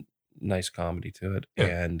 There's some nice comedy to it. Yeah.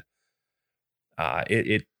 And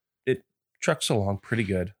it trucks along pretty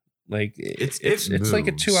good. Like it's like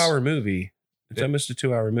a 2-hour movie. It's almost a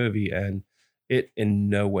 2-hour movie, and it in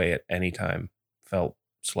no way at any time felt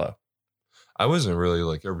slow. I wasn't really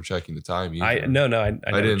like ever checking the time either. I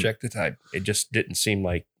never didn't checked the time. It just didn't seem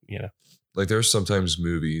like, like there's sometimes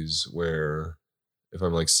movies where if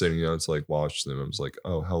I'm like sitting down to like watch them, I'm just like,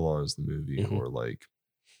 oh, how long is the movie? Mhm. Or like,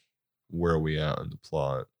 where are we at in the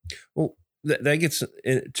plot? Well, that gets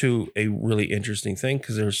to a really interesting thing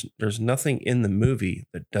because there's nothing in the movie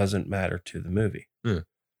that doesn't matter to the movie. Yeah.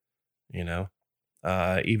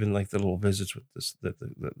 Even like the little visits with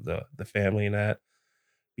the family and that,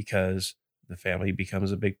 because the family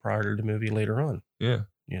becomes a big part of the movie later on. Yeah.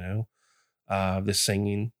 The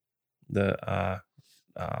singing, the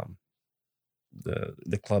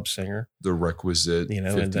club singer, The requisite and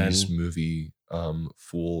 50s then movie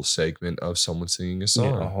full segment of someone singing a yeah,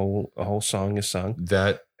 song. a whole song is sung.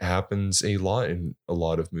 That happens a lot in a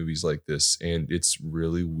lot of movies like this, and it's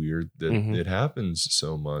really weird that Mhm. it happens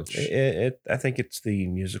so much. I think it's the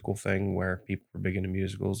musical thing where people are big into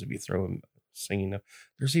musicals. If you throw them singing up,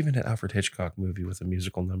 there's even an Alfred Hitchcock movie with a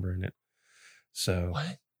musical number in it. So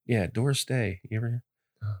What? yeah, Doris Day. You ever?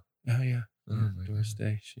 Oh. Oh yeah, Oh, my Doris God.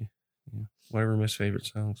 Day. She, one of her most favorite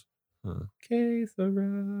songs. Huh. Que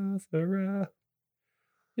sera.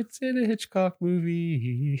 It's in a Hitchcock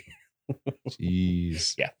movie.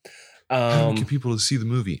 Jeez. Yeah. How do we get people to see the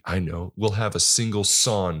movie? I know. We'll have a single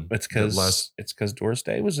song. It's because Doris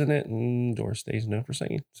Day was in it, and Doris Day's known for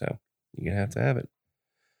singing, so you're gonna have to have it.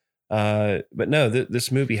 But no,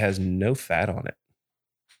 this movie has no fat on it.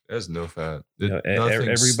 It has no fat.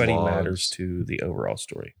 Everybody matters to the overall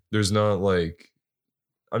story. There's not like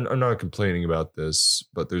I'm not complaining about this,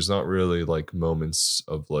 but there's not really like moments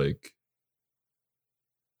of like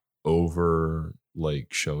over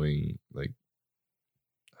like showing like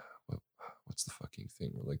what's the fucking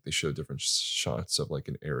thing where like they show different shots of like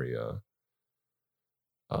an area.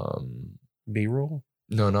 B-roll?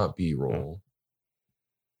 No, not B-roll.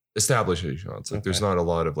 Establishing shots. Like there's not a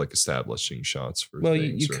lot of like establishing shots for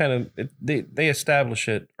things. You kind of they establish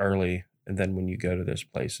it early, and then when you go to those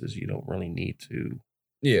places, you don't really need to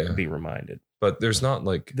be reminded. But there's not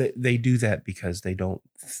like they do that because they don't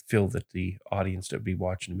feel that the audience that would be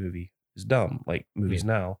watching the movie is dumb, like movies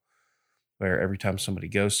now, where every time somebody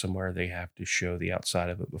goes somewhere, they have to show the outside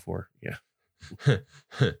of it before. Yeah.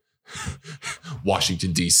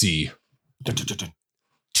 Washington, D.C.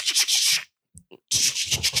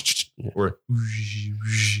 Or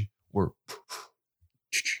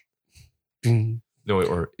no,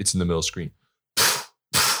 or it's in the middle screen.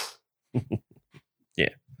 Yeah.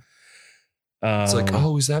 It's like,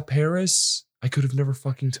 oh, is that Paris? I could have never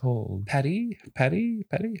fucking told. Patty.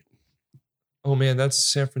 Oh man,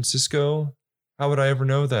 that's San Francisco. How would I ever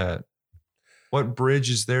know that? What bridge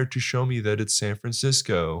is there to show me that it's San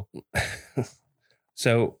Francisco?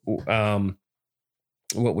 So,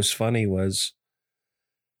 what was funny was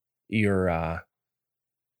when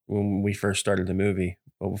we first started the movie,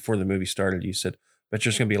 well, before the movie started, you said, but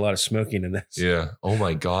there's going to be a lot of smoking in this. Yeah. Oh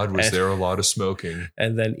my God. Was there a lot of smoking?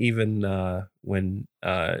 And then even when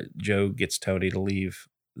Joe gets Tony to leave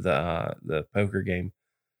the poker game,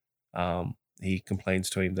 he complains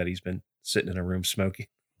to him that he's been sitting in a room smoking.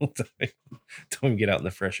 Tell him to get out in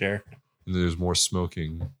the fresh air. And there's more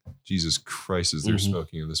smoking. Jesus Christ, is there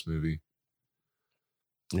smoking in this movie?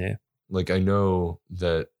 Yeah. Like, I know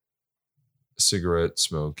that cigarette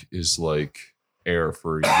smoke is like air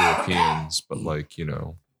for Europeans, but like,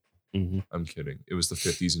 I'm kidding. It was the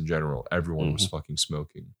 50s in general. Everyone was fucking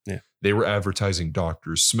smoking. Yeah. They were advertising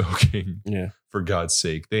doctors smoking. Yeah. For God's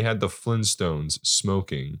sake. They had the Flintstones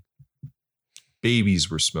smoking. Babies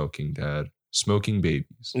were smoking, Dad. Smoking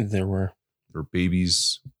babies. There were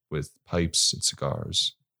babies with pipes and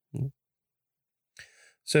cigars.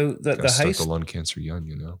 So the heist, the lung cancer young,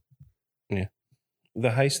 Yeah, the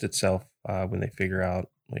heist itself, when they figure out,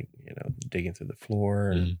 like, digging through the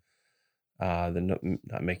floor and the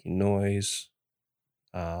not making noise,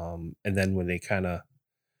 and then when they have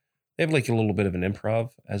like a little bit of an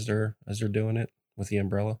improv as they're doing it with the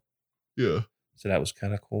umbrella. Yeah. So that was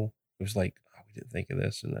kind of cool. It was like, oh, we didn't think of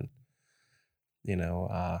this, and then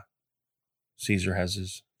Caesar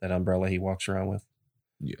has that umbrella he walks around with.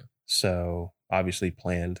 Yeah. So obviously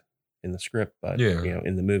planned in the script, but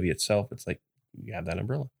in the movie itself, it's like you have that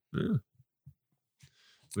umbrella. Yeah.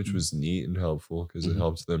 Which was neat and helpful because it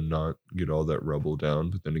helped them not get all that rubble down.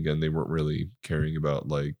 But then again, they weren't really caring about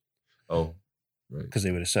right. Because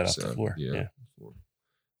they would have set off the floor. Yeah.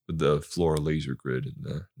 But the floor laser grid in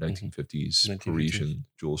the 1950s Parisian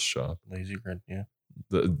jewel shop. Laser grid, yeah.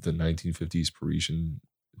 The 1950s Parisian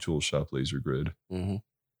jewel shop laser grid. Mm-hmm.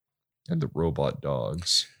 And the robot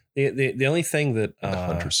dogs. The only thing that the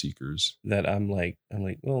hunter seekers that I'm like,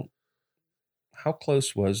 well, how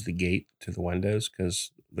close was the gate to the windows?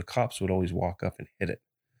 Because the cops would always walk up and hit it.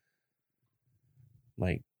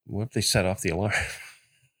 Like, what if they set off the alarm?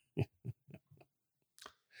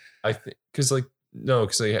 I think because I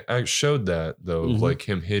showed that though, Mhm. like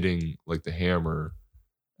him hitting like the hammer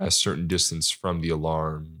at a certain distance from the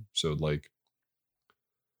alarm. So like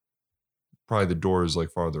probably the door is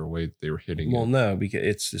like farther away that they were hitting Well, it. no, because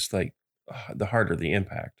it's just like the harder the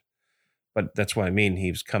impact. But that's what I mean.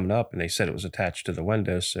 He was coming up, and they said it was attached to the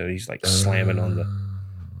window, so he's like slamming on the.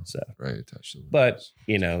 So Right, attached to the but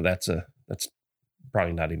windows. That's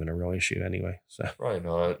probably not even a real issue anyway. So Probably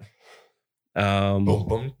not. boom,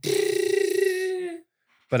 boom.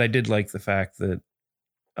 But I did like the fact that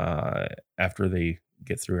after they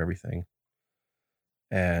get through everything,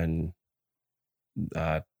 and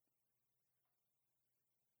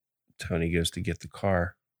Tony goes to get the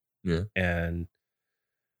car, Yeah. and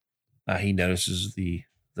he notices the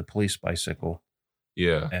police bicycle,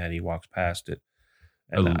 Yeah. and he walks past it.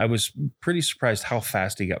 And I was pretty surprised how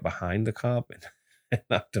fast he got behind the cop and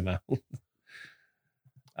knocked him out.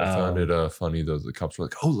 I found it funny though. The cops were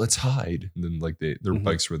like, "Oh, let's hide," and then like their Mhm.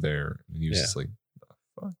 bikes were there, and he was just like, "The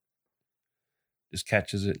fuck?" Just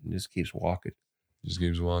catches it and just keeps walking. Just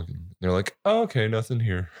keeps walking. They're like, "Oh, okay, nothing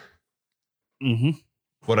here." Mm-hmm.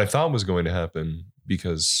 What I thought was going to happen,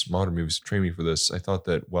 because modern movies train me for this, I thought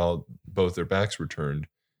that while both their backs were turned,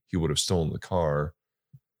 he would have stolen the car.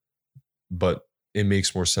 But it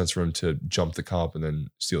makes more sense for him to jump the cop and then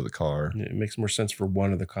steal the car. It makes more sense for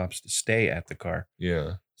one of the cops to stay at the car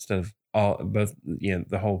Yeah. instead of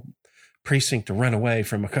the whole precinct to run away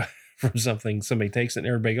from from something. Somebody takes it and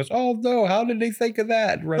everybody goes, "Oh no, how did they think of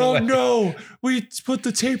that?" And run away. No, we put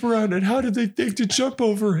the tape around it. How did they think to jump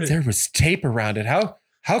over it? There was tape around it.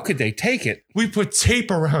 How could they take it? We put tape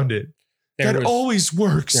around it. That always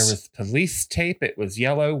works. There was police tape. It was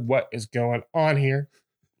yellow. What is going on here?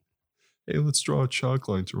 Hey, let's draw a chalk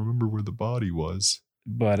line to remember where the body was.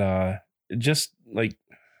 But just like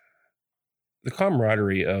the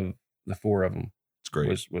camaraderie of the four of them, It's great.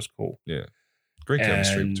 was cool. Yeah, great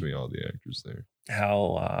chemistry And between all the actors there.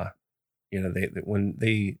 How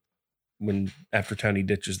when after Tony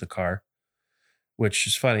ditches the car, which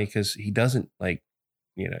is funny because he doesn't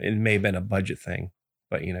it may have been a budget thing,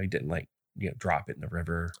 but he didn't drop it in the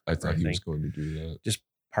river. I thought he was going to do that. Just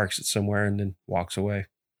parks it somewhere and then walks away.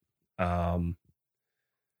 But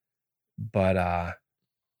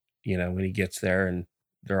when he gets there and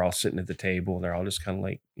they're all sitting at the table, they're all just kind of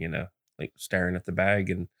like staring at the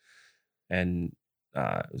bag, and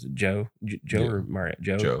was it Joe or Mario?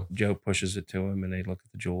 Joe pushes it to him, and they look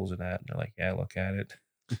at the jewels and that, and they're like, "Yeah, look at it."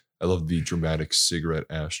 I love the dramatic cigarette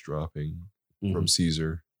ash dropping from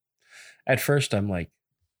Caesar. At first, I'm like,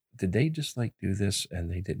 did they just do this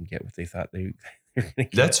and they didn't get what they thought they were going to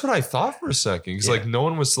get? That's what I thought for a second, because no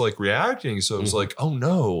one was reacting, so it was like, oh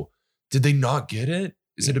no, did they not get it?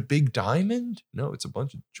 Is it a big diamond? No, it's a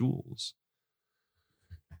bunch of jewels.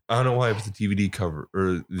 I don't know why, but the DVD cover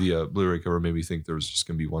or the Blu-ray cover made me think there was just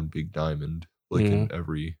going to be one big diamond, in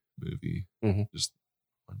every movie. Just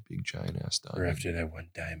one big giant ass diamond. We're after that one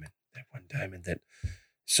diamond that's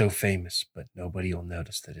so famous, but nobody will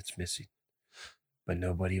notice that it's missing. But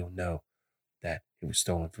nobody will know that it was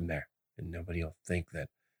stolen from there. And nobody will think that,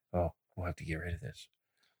 oh, we'll have to get rid of this.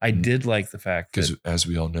 I did like the fact that, because as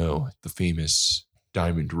we all know, the famous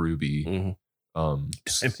diamond ruby,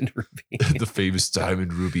 diamond ruby, the famous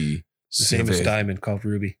diamond ruby, the famous diamond called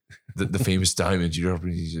Ruby, the famous diamond. You don't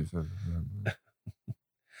really.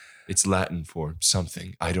 It's Latin for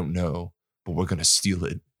something I don't know, but we're gonna steal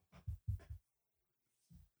it.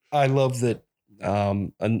 I love that. A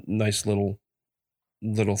nice little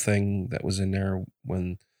thing that was in there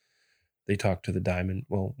when they talk to the diamond.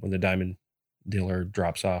 Well, when the diamond dealer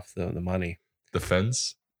drops off the money, the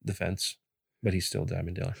fence, but he's still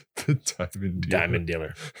diamond dealer. The diamond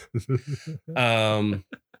dealer.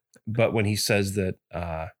 But when he says that,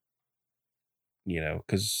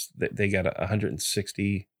 because they got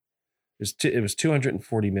 160, it was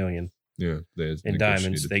 240 million. Yeah, in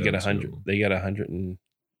diamonds. They get 100. They got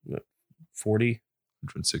 140.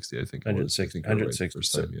 160, I think. 160. 160.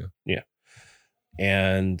 First time, yeah.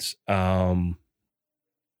 And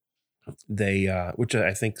they, which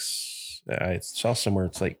I think I saw somewhere,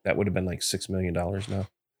 it's that would have been $6 million now.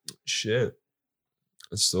 Shit,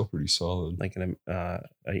 that's still pretty solid. In a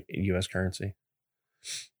U.S. currency.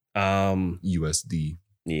 USD.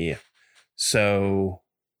 Yeah. So,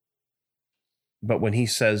 but when he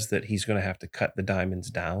says that he's going to have to cut the diamonds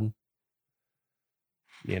down,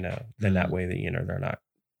 then that way that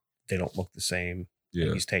they don't look the same. Yeah.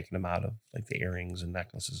 And he's taking them out of the earrings and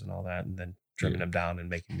necklaces and all that, and then trimming them down and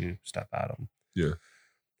making new stuff out of them. Yeah.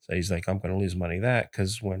 So he's like, I'm going to lose money that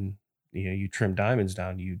because when you trim diamonds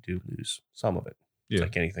down, you do lose some of it. It's Yeah.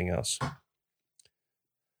 like anything else.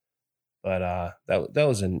 But that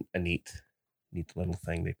was a neat little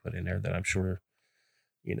thing they put in there that I'm sure,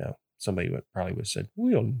 somebody probably would have said,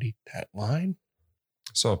 we don't need that line.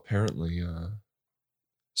 So apparently,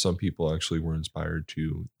 some people actually were inspired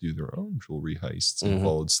to do their own jewelry heists and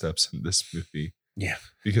followed steps in this movie. Yeah.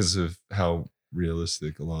 Because of how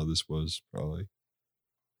realistic a lot of this was, probably.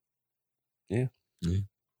 Yeah. Yeah.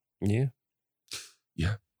 Yeah.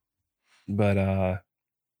 Yeah. But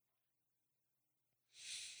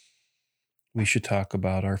we should talk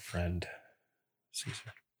about our friend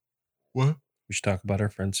Caesar. What? We should talk about our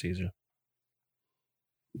friend Caesar.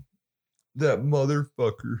 That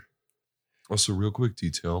motherfucker. Also, real quick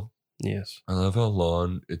detail. Yes. I love how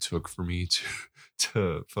long it took for me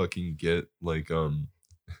to fucking get like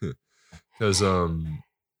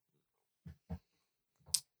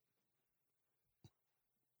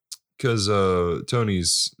because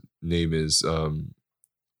Tony's name is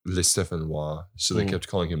Le Stéphanois, so they kept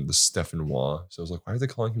calling him the Stéphanois. So I was like, why are they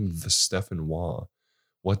calling him the Stéphanois?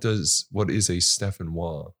 What is a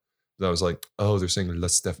Stéphanois? And I was like, oh, they're saying Le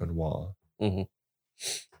Stéphanois. Mm-hmm.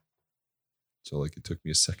 So like it took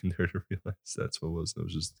me a second there to realize that's what it was. That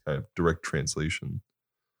was just kind of direct translation.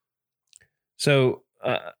 So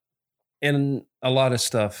in a lot of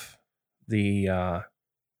stuff, the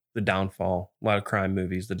downfall, a lot of crime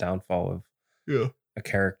movies, the downfall of a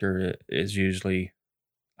character is usually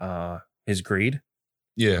his greed.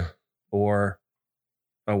 Yeah. Or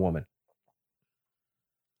a woman.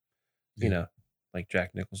 Yeah. Like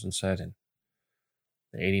Jack Nicholson said in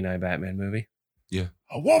the 89 Batman movie. Yeah.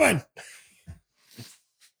 A woman!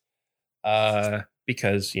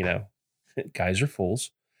 Because, guys are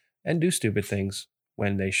fools and do stupid things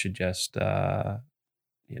when they should just, him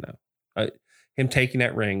taking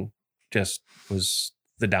that ring just was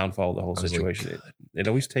the downfall of the whole situation. Like, it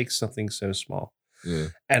always takes something so small. Yeah.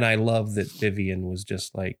 And I love that Vivian was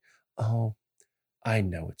just like, oh, I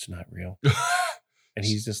know it's not real. And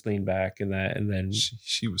he's just leaned back and then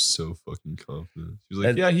she was so fucking confident. She was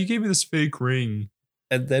like, yeah, he gave me this fake ring.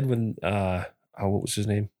 And then when what was his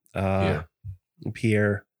name?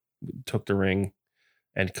 Pierre took the ring,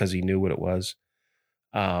 and because he knew what it was,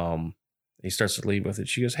 he starts to leave with it.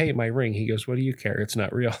 She goes, hey, my ring. He goes, what do you care? It's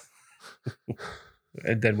not real.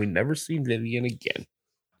 And then we never seen Vivian again.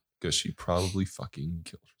 Because she probably fucking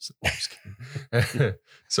killed herself.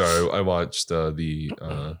 Sorry, I watched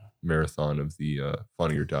the marathon of the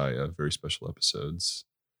Funny or Die very special episodes.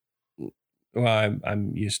 Well,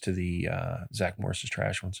 I'm used to the Zach Morris's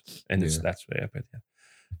trash ones, and that's what I put down.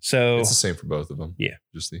 So it's the same for both of them. Yeah,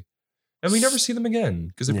 and we never see them again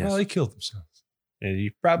because they probably killed themselves. And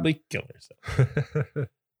you probably killed herself.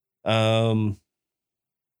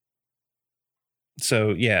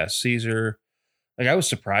 So yeah, Caesar. Like I was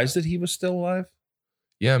surprised that he was still alive.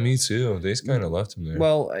 Yeah, me too. They just kind of left him there.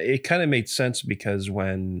 Well, it kind of made sense because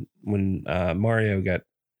when Mario got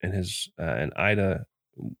and Ida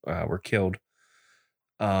were killed,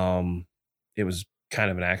 it was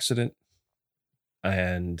kind of an accident,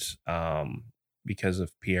 and because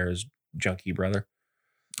of Pierre's junkie brother.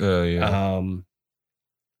 Yeah.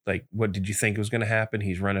 Like, what did you think was going to happen?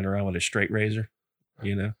 He's running around with a straight razor,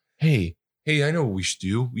 Hey, I know what we should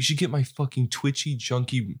do. We should get my fucking twitchy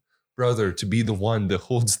junkie brother to be the one that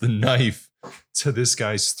holds the knife to this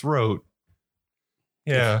guy's throat.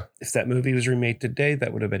 Yeah. If that movie was remade today,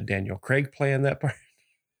 that would have been Daniel Craig playing that part.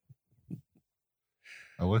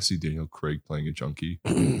 I want to see Daniel Craig playing a junkie.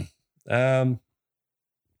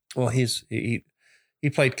 Well, he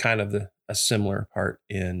played kind of a similar part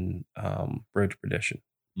in Road to Perdition,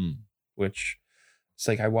 which it's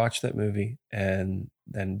like I watched that movie and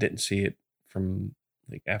then didn't see it from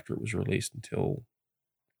like after it was released until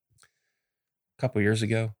a couple years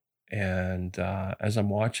ago. And as I'm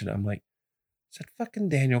watching, I'm like, is that fucking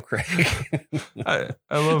Daniel Craig? I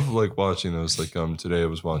love like watching those. Like today I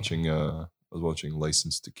was watching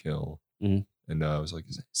License to Kill, and I was like,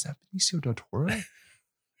 is that Benicio del Toro?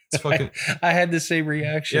 It's fucking. I had the same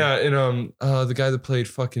reaction. Yeah, and the guy that played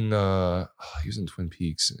fucking he was in Twin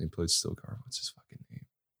Peaks and he played Stilgar. What's his fucking name?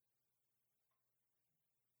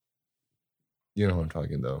 You know who I'm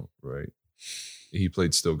talking though, right? He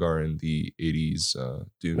played Stilgar in the 80s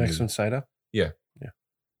Dune. Max von Sydow? Yeah.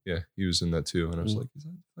 He was in that too, and I was like, is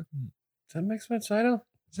that Max von Sydow?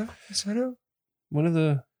 Is that Sydow? One of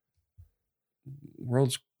the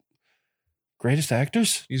world's greatest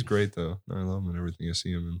actors? He's great though. I love him and everything I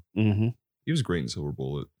see him in. Mm-hmm. He was great in Silver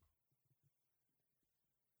Bullet.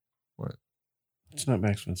 What? It's not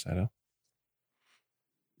Max von Sydow.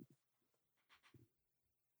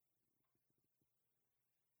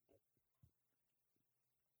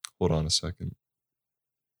 Hold on a second.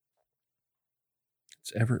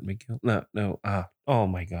 It's Everett McGill. No. Oh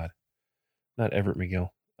my God. Not Everett McGill.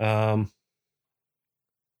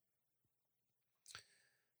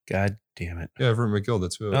 God damn it. Yeah, Everett McGill.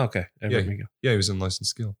 That's who. Oh, okay. Everett McGill. Yeah, he was in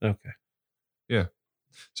Licensed Skill. Okay. Yeah.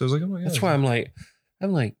 So I was like, oh my God. That's why I'm like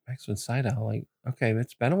Max von Sydow. Like, okay,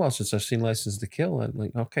 it's been a while since I've seen License to Kill. I'm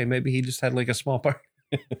like, okay, maybe he just had like a small part.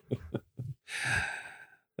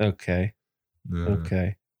 Okay. Yeah.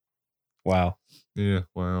 Okay. Wow. Yeah.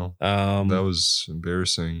 Wow. That was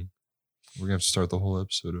embarrassing. We're gonna have to start the whole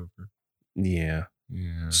episode over. Yeah.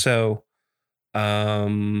 Yeah. So,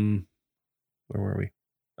 where were we?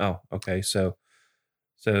 Oh, okay. So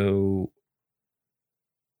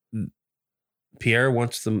Pierre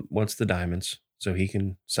wants the diamonds so he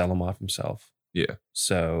can sell them off himself. Yeah.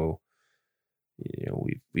 So,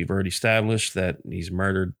 we've already established that he's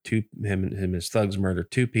murdered him and his thugs murdered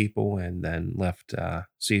 2 people and then left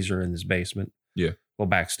Caesar in his basement. Yeah. Well,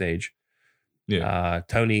 backstage. Yeah.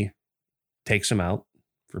 Tony takes him out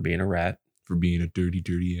for being a rat. For being a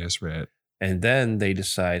dirty ass rat. And then they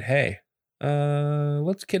decide, hey,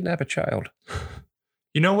 let's kidnap a child.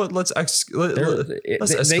 You know what? Let's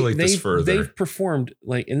escalate this further. They've performed,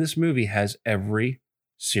 like, in this movie has every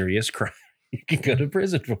serious crime you can go to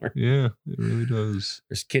prison for. Yeah, it really does.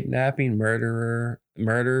 There's kidnapping, murder,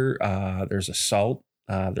 there's assault,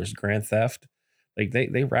 there's grand theft. Like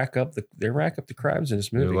they rack up the crimes in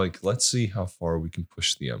this movie. They're like, let's see how far we can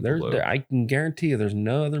push the envelope. I can guarantee you there's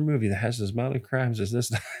no other movie that has as amount of crimes as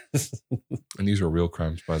this does. And these were real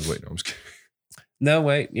crimes, by the way. No, I'm just kidding. No,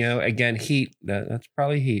 wait, again, heat. That's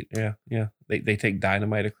probably heat. Yeah. They take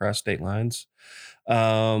dynamite across state lines.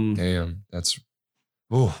 Damn, that's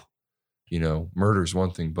murder's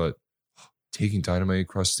one thing, but taking dynamite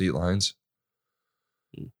across state lines.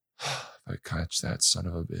 If I catch that son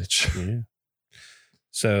of a bitch. Yeah.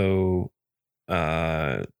 So,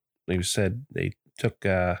 like we said, they took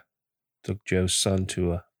Joe's son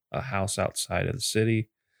to a house outside of the city,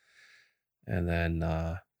 and then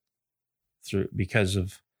because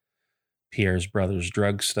of Pierre's brother's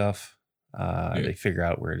drug stuff, they figure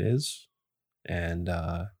out where it is, and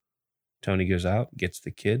Tony goes out, gets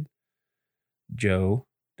the kid. Joe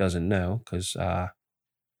doesn't know because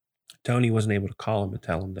Tony wasn't able to call him and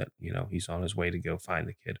tell him that he's on his way to go find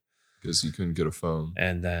the kid. Because he couldn't get a phone.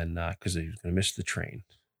 And then because he was going to miss the train.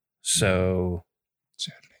 So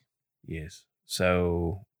Saturday. Yes.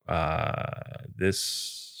 So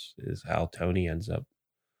this is how Tony ends up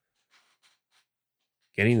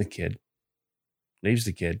getting the kid, leaves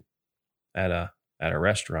the kid at a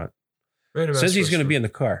restaurant. Random Says he's going to be in the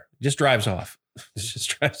car. Just drives off.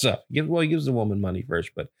 Just drives off. He gives the woman money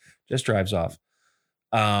first, but just drives off.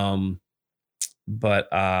 Joe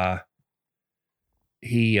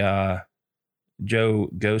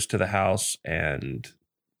goes to the house and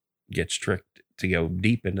gets tricked to go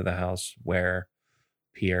deep into the house where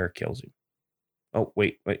Pierre kills him. Oh,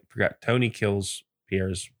 wait, forgot. Tony kills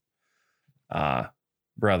Pierre's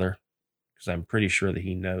brother because I'm pretty sure that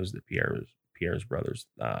he knows that Pierre's brother's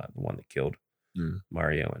the one that killed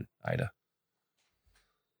Mario and Ida.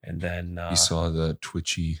 And then he saw the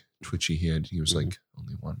twitchy hand. He was like,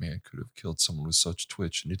 only one man could have killed someone with such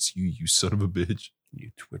twitch, and it's you son of a bitch. You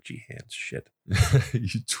twitchy hands shit.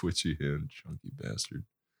 You twitchy hand, chunky bastard.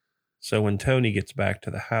 So when Tony gets back to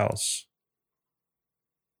the house,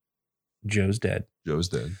 Joe's dead.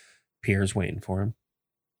 Pierre's waiting for him.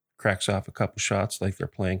 Cracks off a couple shots like they're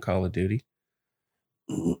playing Call of Duty.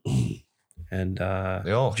 And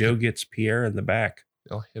Joe gets Pierre in the back.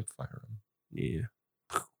 They all hip fire him. Yeah.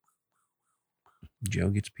 Joe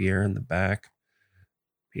gets Pierre in the back.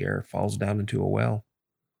 Pierre falls down into a well.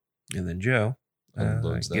 And then Joe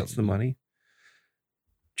gets the money.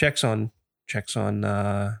 Checks on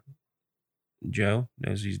Joe,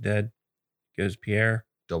 knows he's dead. Goes Pierre.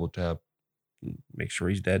 Double tap. Makes sure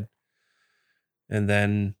he's dead. And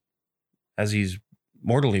then as he's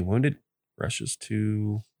mortally wounded, rushes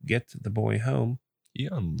to get the boy home. He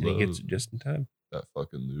gets it just in time. That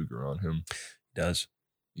fucking Luger on him.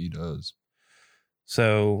 He does.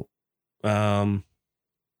 So,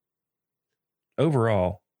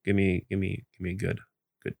 overall, give me good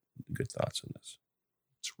thoughts on this.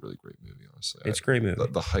 It's a really great movie, honestly. It's a great movie.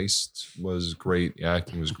 The heist was great. The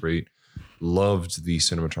acting was great. Loved the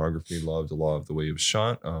cinematography. Loved a lot of the way it was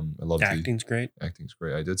shot. I loved acting's great. Acting's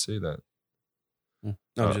great. I did say that.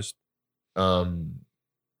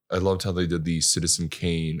 I loved how they did the Citizen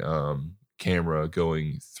Kane camera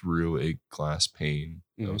going through a glass pane.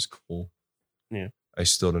 That was cool. Yeah. I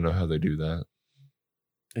still don't know how they do that.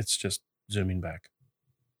 It's just zooming back.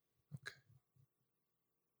 Okay.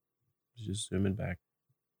 It's just zooming back.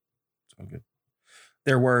 Oh, good.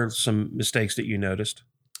 There were some mistakes that you noticed.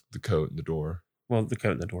 The coat and the door. Well, the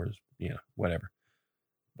coat and the doors, whatever.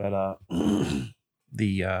 But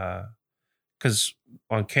because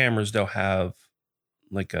on cameras they'll have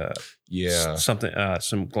like something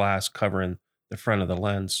some glass covering the front of the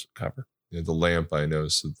lens cover. Yeah, the lamp I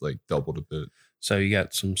noticed it like doubled a bit. So you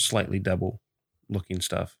got some slightly double looking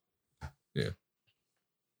stuff. Yeah.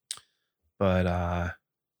 But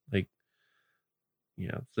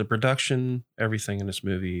the production, everything in this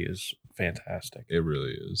movie is fantastic. It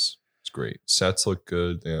really is. It's great. Sets look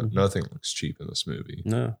good. Yeah, nothing looks cheap in this movie.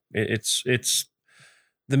 No, it's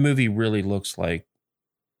the movie really looks like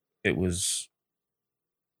it was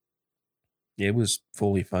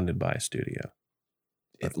fully funded by a studio.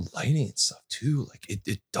 Lighting and stuff too. Like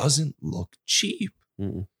it doesn't look cheap.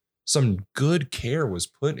 Mm-mm. Some good care was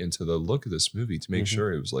put into the look of this movie to make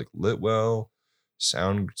sure it was like lit well.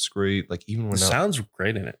 Sounds great. Like even when the sound's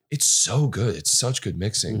great in it. It's so good. It's such good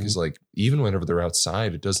mixing because like even whenever they're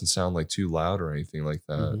outside, it doesn't sound like too loud or anything like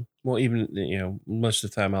that. Well, even most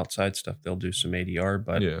of the time outside stuff they'll do some ADR,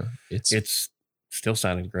 but it's still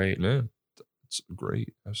sounding great. Yeah, it's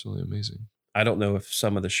great. Absolutely amazing. I don't know if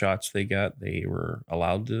some of the shots they got they were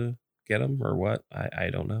allowed to get them or what.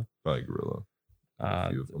 I don't know. Probably Gorilla.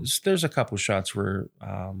 There's a couple shots where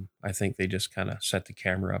I think they just kind of set the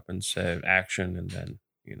camera up and said action and then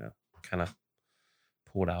kind of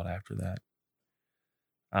pulled out after that.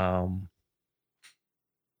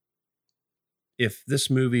 If this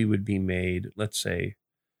movie would be made, let's say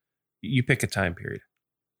you pick a time period,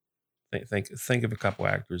 think of a couple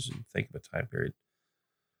actors and think of a time period.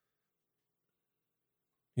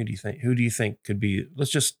 Who do you think could be?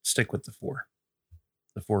 Let's just stick with the four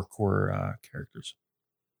core characters.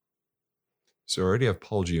 So I already have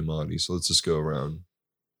Paul Giamatti, so let's just go around.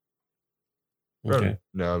 Okay.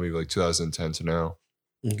 Now, maybe like 2010 to now.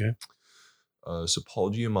 Okay. So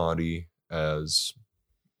Paul Giamatti as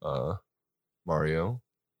Mario.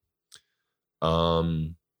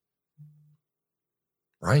 Ryan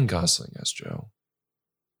Gosling as Joe.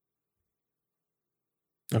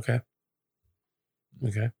 Okay.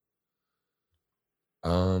 It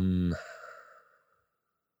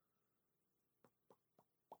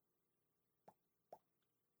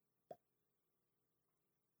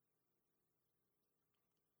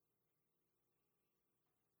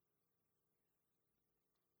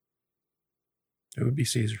would be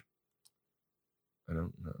Caesar. I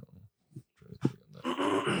don't know.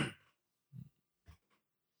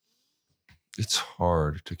 It's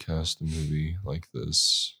hard to cast a movie like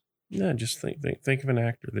this. No, just think of an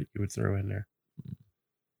actor that you would throw in there.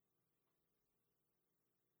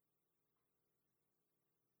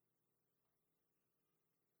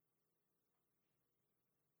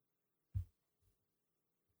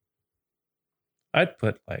 I'd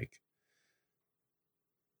put like.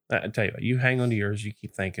 I tell you what, you hang on to yours. You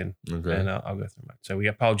keep thinking, and I'll go through mine. So we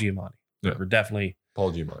got Paul Giamatti. Yeah. We're definitely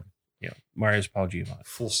Paul Giamatti. Yeah, Mario's Paul Giamatti.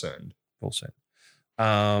 Full send.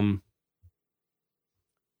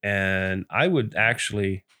 And I would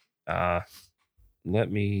actually,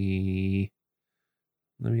 let me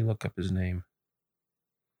look up his name.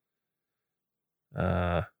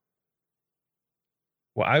 Well,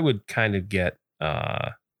 I would kind of get.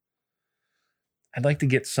 I'd like to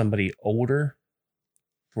get somebody older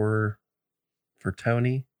for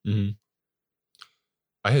Tony. Mm-hmm.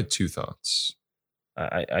 I had two thoughts.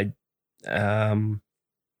 I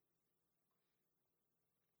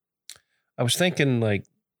was thinking like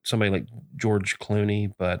somebody like George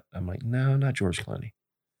Clooney, but I'm like, no, not George Clooney.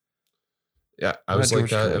 Yeah, I was like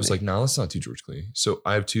that. I was like, no, let's not do George Clooney. So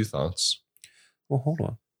I have two thoughts. Well, hold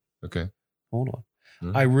on. Okay. Hold on.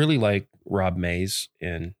 Mm-hmm. I really like Rob Mays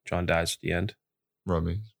in John Dies at the End. Rob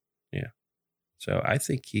Mays. Yeah. So I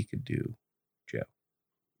think he could do Joe.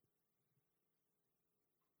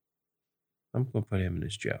 I'm going to put him in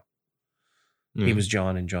as Joe. Mm. He was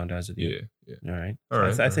John in John Dies at the End. Yeah. All right. All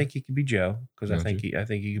right. I think he could be Joe because I think he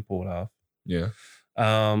can pull it off. Yeah.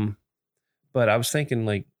 But I was thinking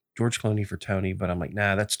like George Clooney for Tony, but I'm like,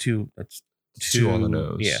 nah, that's too on the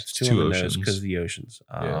nose. Yeah, it's too on the nose because of the oceans.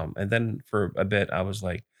 And then for a bit, I was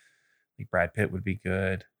like Brad Pitt would be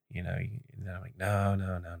good, and then I'm like, no.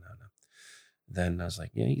 Then I was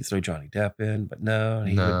like, yeah, you throw Johnny Depp in, but no,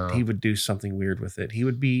 he would do something weird with it. He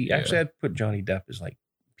would be actually, I'd put Johnny Depp as like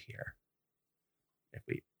Pierre. If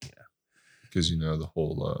we, because the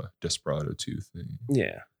whole Desperado 2 thing.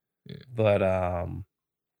 Yeah. But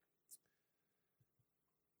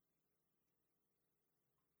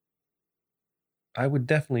I would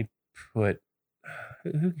definitely put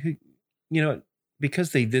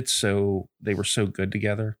because they were so good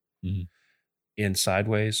together in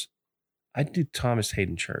Sideways. I'd do Thomas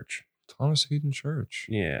Hayden Church. Thomas Hayden Church.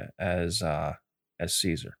 Yeah, as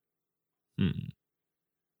Caesar. Hmm.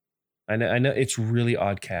 I know it's really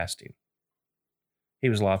odd casting. He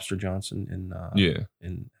was Lobster Johnson in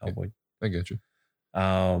Hellboy. I get you.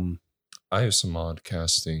 I have some odd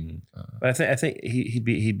casting, but I think he'd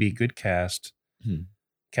be good casting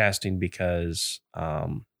because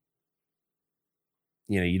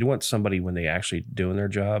you'd want somebody when they actually doing their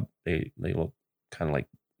job, they look kind of like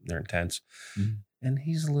they're intense, and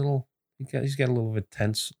he's got a little of a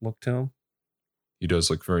tense look to him. He does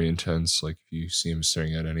look very intense. Like if you see him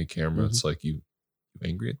staring at any camera, it's like you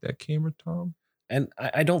angry at that camera, Tom? And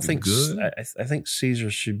I don't think good. I think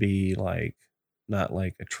Caesar should be like not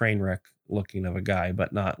like a train wreck looking of a guy,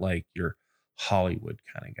 but not like your Hollywood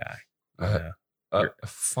kind of guy. A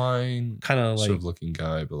fine kind of like sort of looking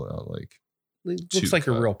guy, but not like looks like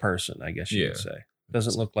a real person, I guess you could say.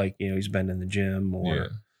 Doesn't look like he's been in the gym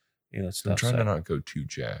or stuff. I'm trying to not go too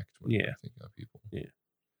jacked when I think of people.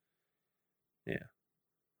 Yeah.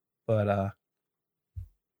 But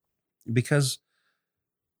because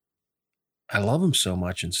I love him so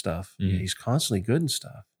much and stuff, he's constantly good and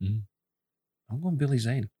stuff. I'm going Billy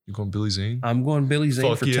Zane. You're going Billy Zane? I'm going Billy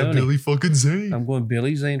Zane for Tony. Billy fucking Zane. I'm going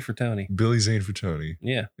Billy Zane for Tony. Billy Zane for Tony.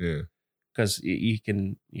 Yeah. Yeah. Because he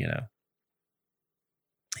can, he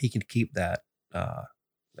can keep that I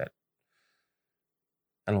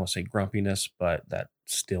don't want to say grumpiness, but that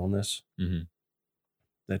stillness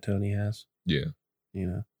that Tony has. Yeah.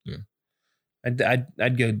 Yeah.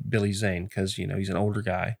 I'd go Billy Zane because he's an older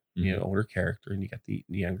guy, older character, and you got the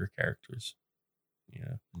younger characters.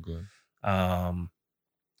 Okay. I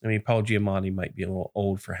mean, Paul Giamatti might be a little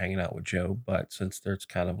old for hanging out with Joe, but since there's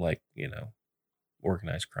kind of like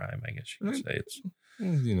organized crime, I guess you could say it's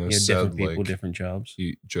different people, like, different jobs.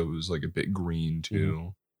 Joe was like a bit green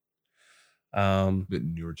too. A bit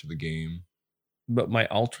newer to the game. But my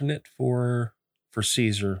alternate for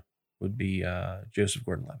Caesar would be Joseph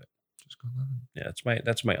Gordon-Levitt. Yeah,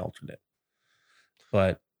 that's my alternate.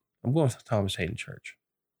 But I'm going with Thomas Hayden Church.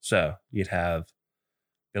 So you'd have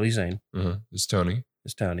Billy Zane as Tony.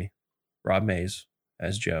 Rob Mays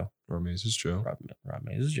as Joe. Rob Mays as Joe. Rob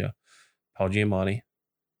Mays as Joe. Paul Giamatti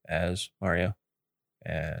as Mario.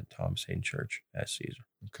 And Thomas Hayden Church as Caesar.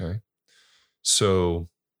 Okay. So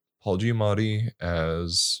Paul Giamatti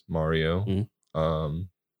as Mario.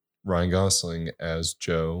 Ryan Gosling as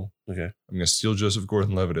Joe. Okay. I'm going to steal Joseph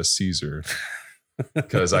Gordon-Levitt as Caesar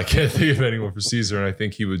because I can't think of anyone for Caesar, and I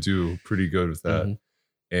think he would do pretty good with that.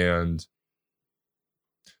 And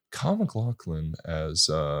Kyle MacLachlan as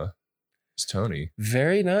Tony.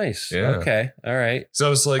 Very nice. Yeah. Okay. All right. So I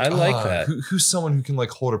was like, I like that. Who's someone who can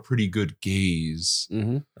like hold a pretty good gaze?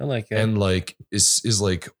 I like it. And like is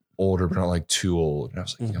like older but not like too old. And I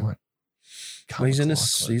was like, you know what? Well, he's in his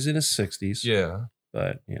 60s. Yeah.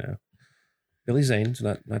 But Billy Zane's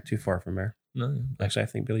not too far from there. No. Actually, I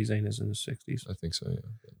think Billy Zane is in his 60s. I think so, yeah.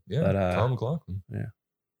 Yeah. But, Kyle MacLachlan. Yeah.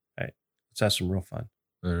 All right. Let's have some real fun.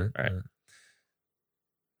 All right.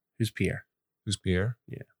 Who's Pierre?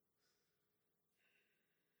 Yeah.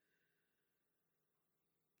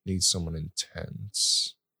 Need someone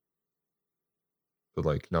intense. But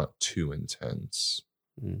like not too intense.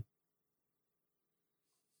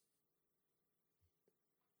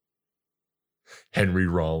 Henry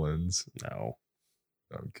Rollins. No.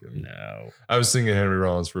 I'm kidding. No. I was thinking Henry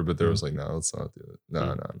Rollins for a bit there. I was like, no, let's not do it.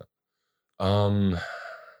 No.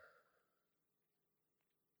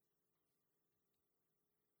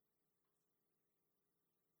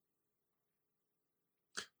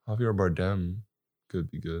 Javier Bardem could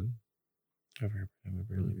be good.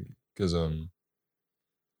 Because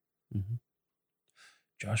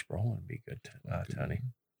Josh Brolin would be good, Tony.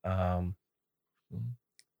 I'm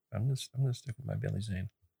gonna stick with my Billy Zane.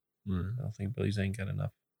 I don't think Billy Zane got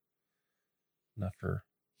enough. I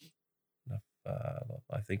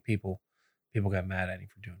think people got mad at him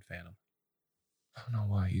for doing Phantom. I don't know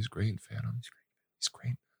why. He's great in Phantom. He's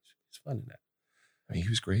great. He's fun in that. I mean, he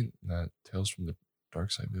was great in that Tales from the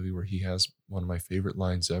Dark Side movie where he has one of my favorite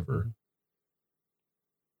lines ever.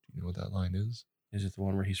 Do you know what that line is? Is it the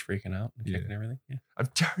one where he's freaking out and kicking everything? Yeah. I'm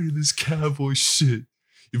tired of this cowboy shit.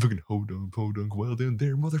 You fucking podunk, well down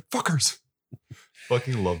there, motherfuckers.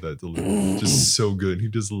 Fucking love that delivery. Just so good. He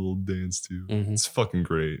does a little dance too. It's fucking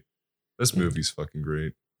great. This movie's fucking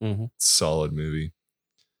great. Solid movie.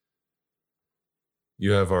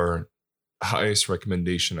 You have our highest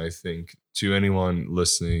recommendation, I think, to anyone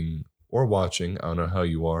listening or watching. I don't know how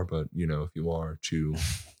you are, but if you are, to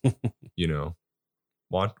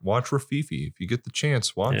watch Rafifi. If you get the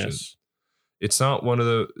chance, watch it. It's not one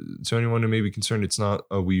of to anyone who may be concerned, it's not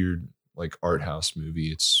a weird like art house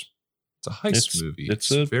movie. It's It's a heist movie. It's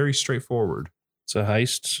very straightforward. It's a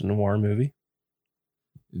heist noir movie.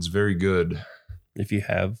 It's very good. If you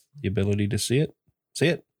have the ability to see it, see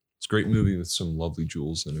it. It's a great movie with some lovely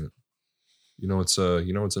jewels in it.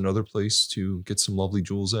 It's another place to get some lovely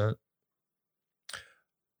jewels at.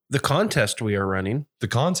 The contest we are running. The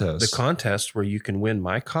contest Where you can win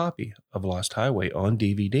my copy of Lost Highway on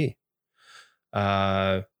DVD.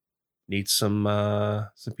 Need some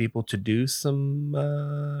people to do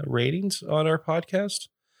some ratings on our podcast.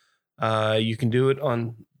 You can do it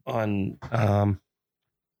on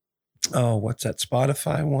what's that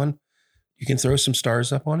Spotify one? You can throw some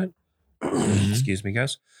stars up on it. Excuse me,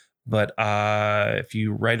 guys. But if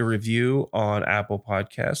you write a review on Apple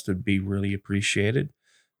Podcast, it'd be really appreciated.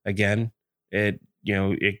 Again,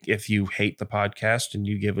 if you hate the podcast and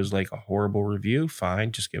you give us like a horrible review,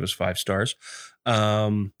 fine, just give us 5 stars.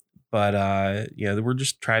 But we're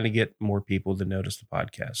just trying to get more people to notice the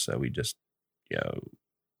podcast. So we just,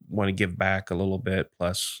 want to give back a little bit,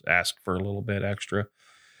 plus ask for a little bit extra,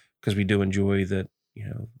 because we do enjoy that.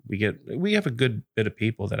 We have a good bit of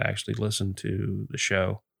people that actually listen to the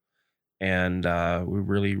show, and we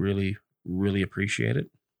really, really, really appreciate it.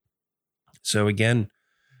 So again,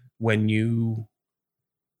 when you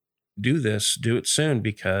do this, do it soon,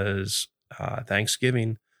 because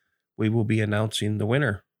Thanksgiving, we will be announcing the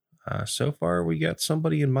winner. So far, we got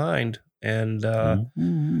somebody in mind, and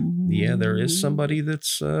there is somebody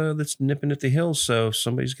that's nipping at the heels. So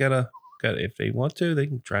somebody's got if they want to, they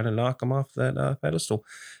can try to knock them off that pedestal.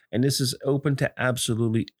 And this is open to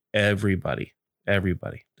absolutely everybody.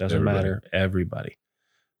 Doesn't matter. Everybody.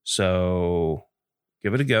 So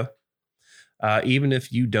give it a go. Even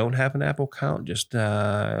if you don't have an Apple account, just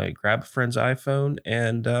grab a friend's iPhone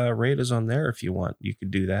and rate us on there if you want. You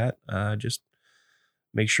could do that. Just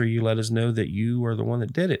make sure you let us know that you are the one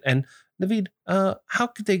that did it. And Naveed, how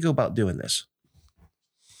could they go about doing this?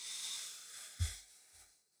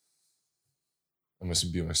 I must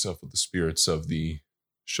imbue myself with the spirits of the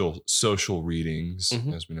social readings,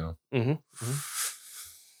 as we know.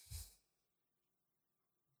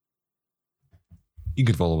 You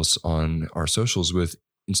can follow us on our socials with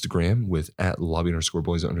Instagram with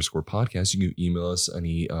 @lobby_boys_podcast. You can email us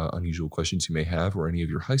any unusual questions you may have or any of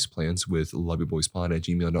your heist plans with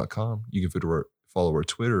lobbyboyspod@gmail.com. You can follow our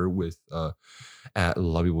Twitter with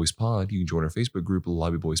 @lobbyboyspod. You can join our Facebook group,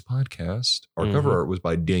 Lobby Boys Podcast. Our cover art was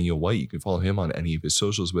by Daniel White. You can follow him on any of his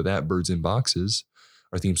socials with @BirdsInBoxes.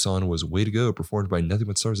 Our theme song was Way to Go, performed by Nothing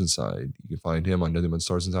But Stars Inside. You can find him on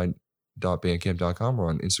nothingbutstarsinside.bandcamp.com or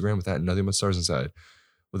on Instagram with @NothingButStarsInside.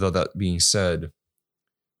 With all that being said,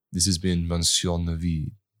 this has been Monsieur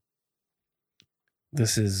Naveed.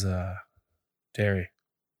 This is Terry,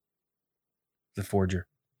 the Forger.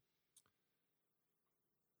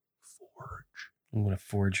 I'm going to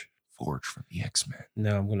forge from the X-Men.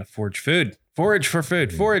 No, I'm going to forge food. Forage for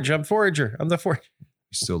food. Forage. I'm Forager. I'm the Forge. You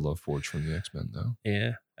still love Forge from the X-Men, though.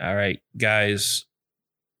 Yeah. All right, guys.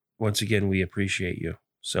 Once again, we appreciate you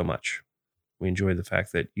so much. We enjoy the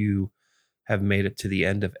fact that you have made it to the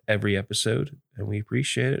end of every episode, and we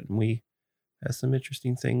appreciate it. And we have some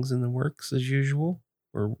interesting things in the works as usual.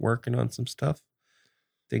 We're working on some stuff.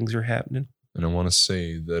 Things are happening. And I want to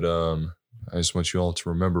say that I just want you all to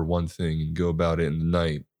remember one thing and go about it in the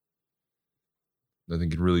night. Nothing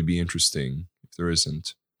can really be interesting if there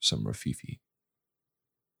isn't some Rafifi.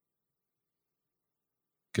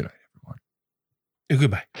 Good night, everyone.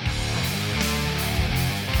 Goodbye.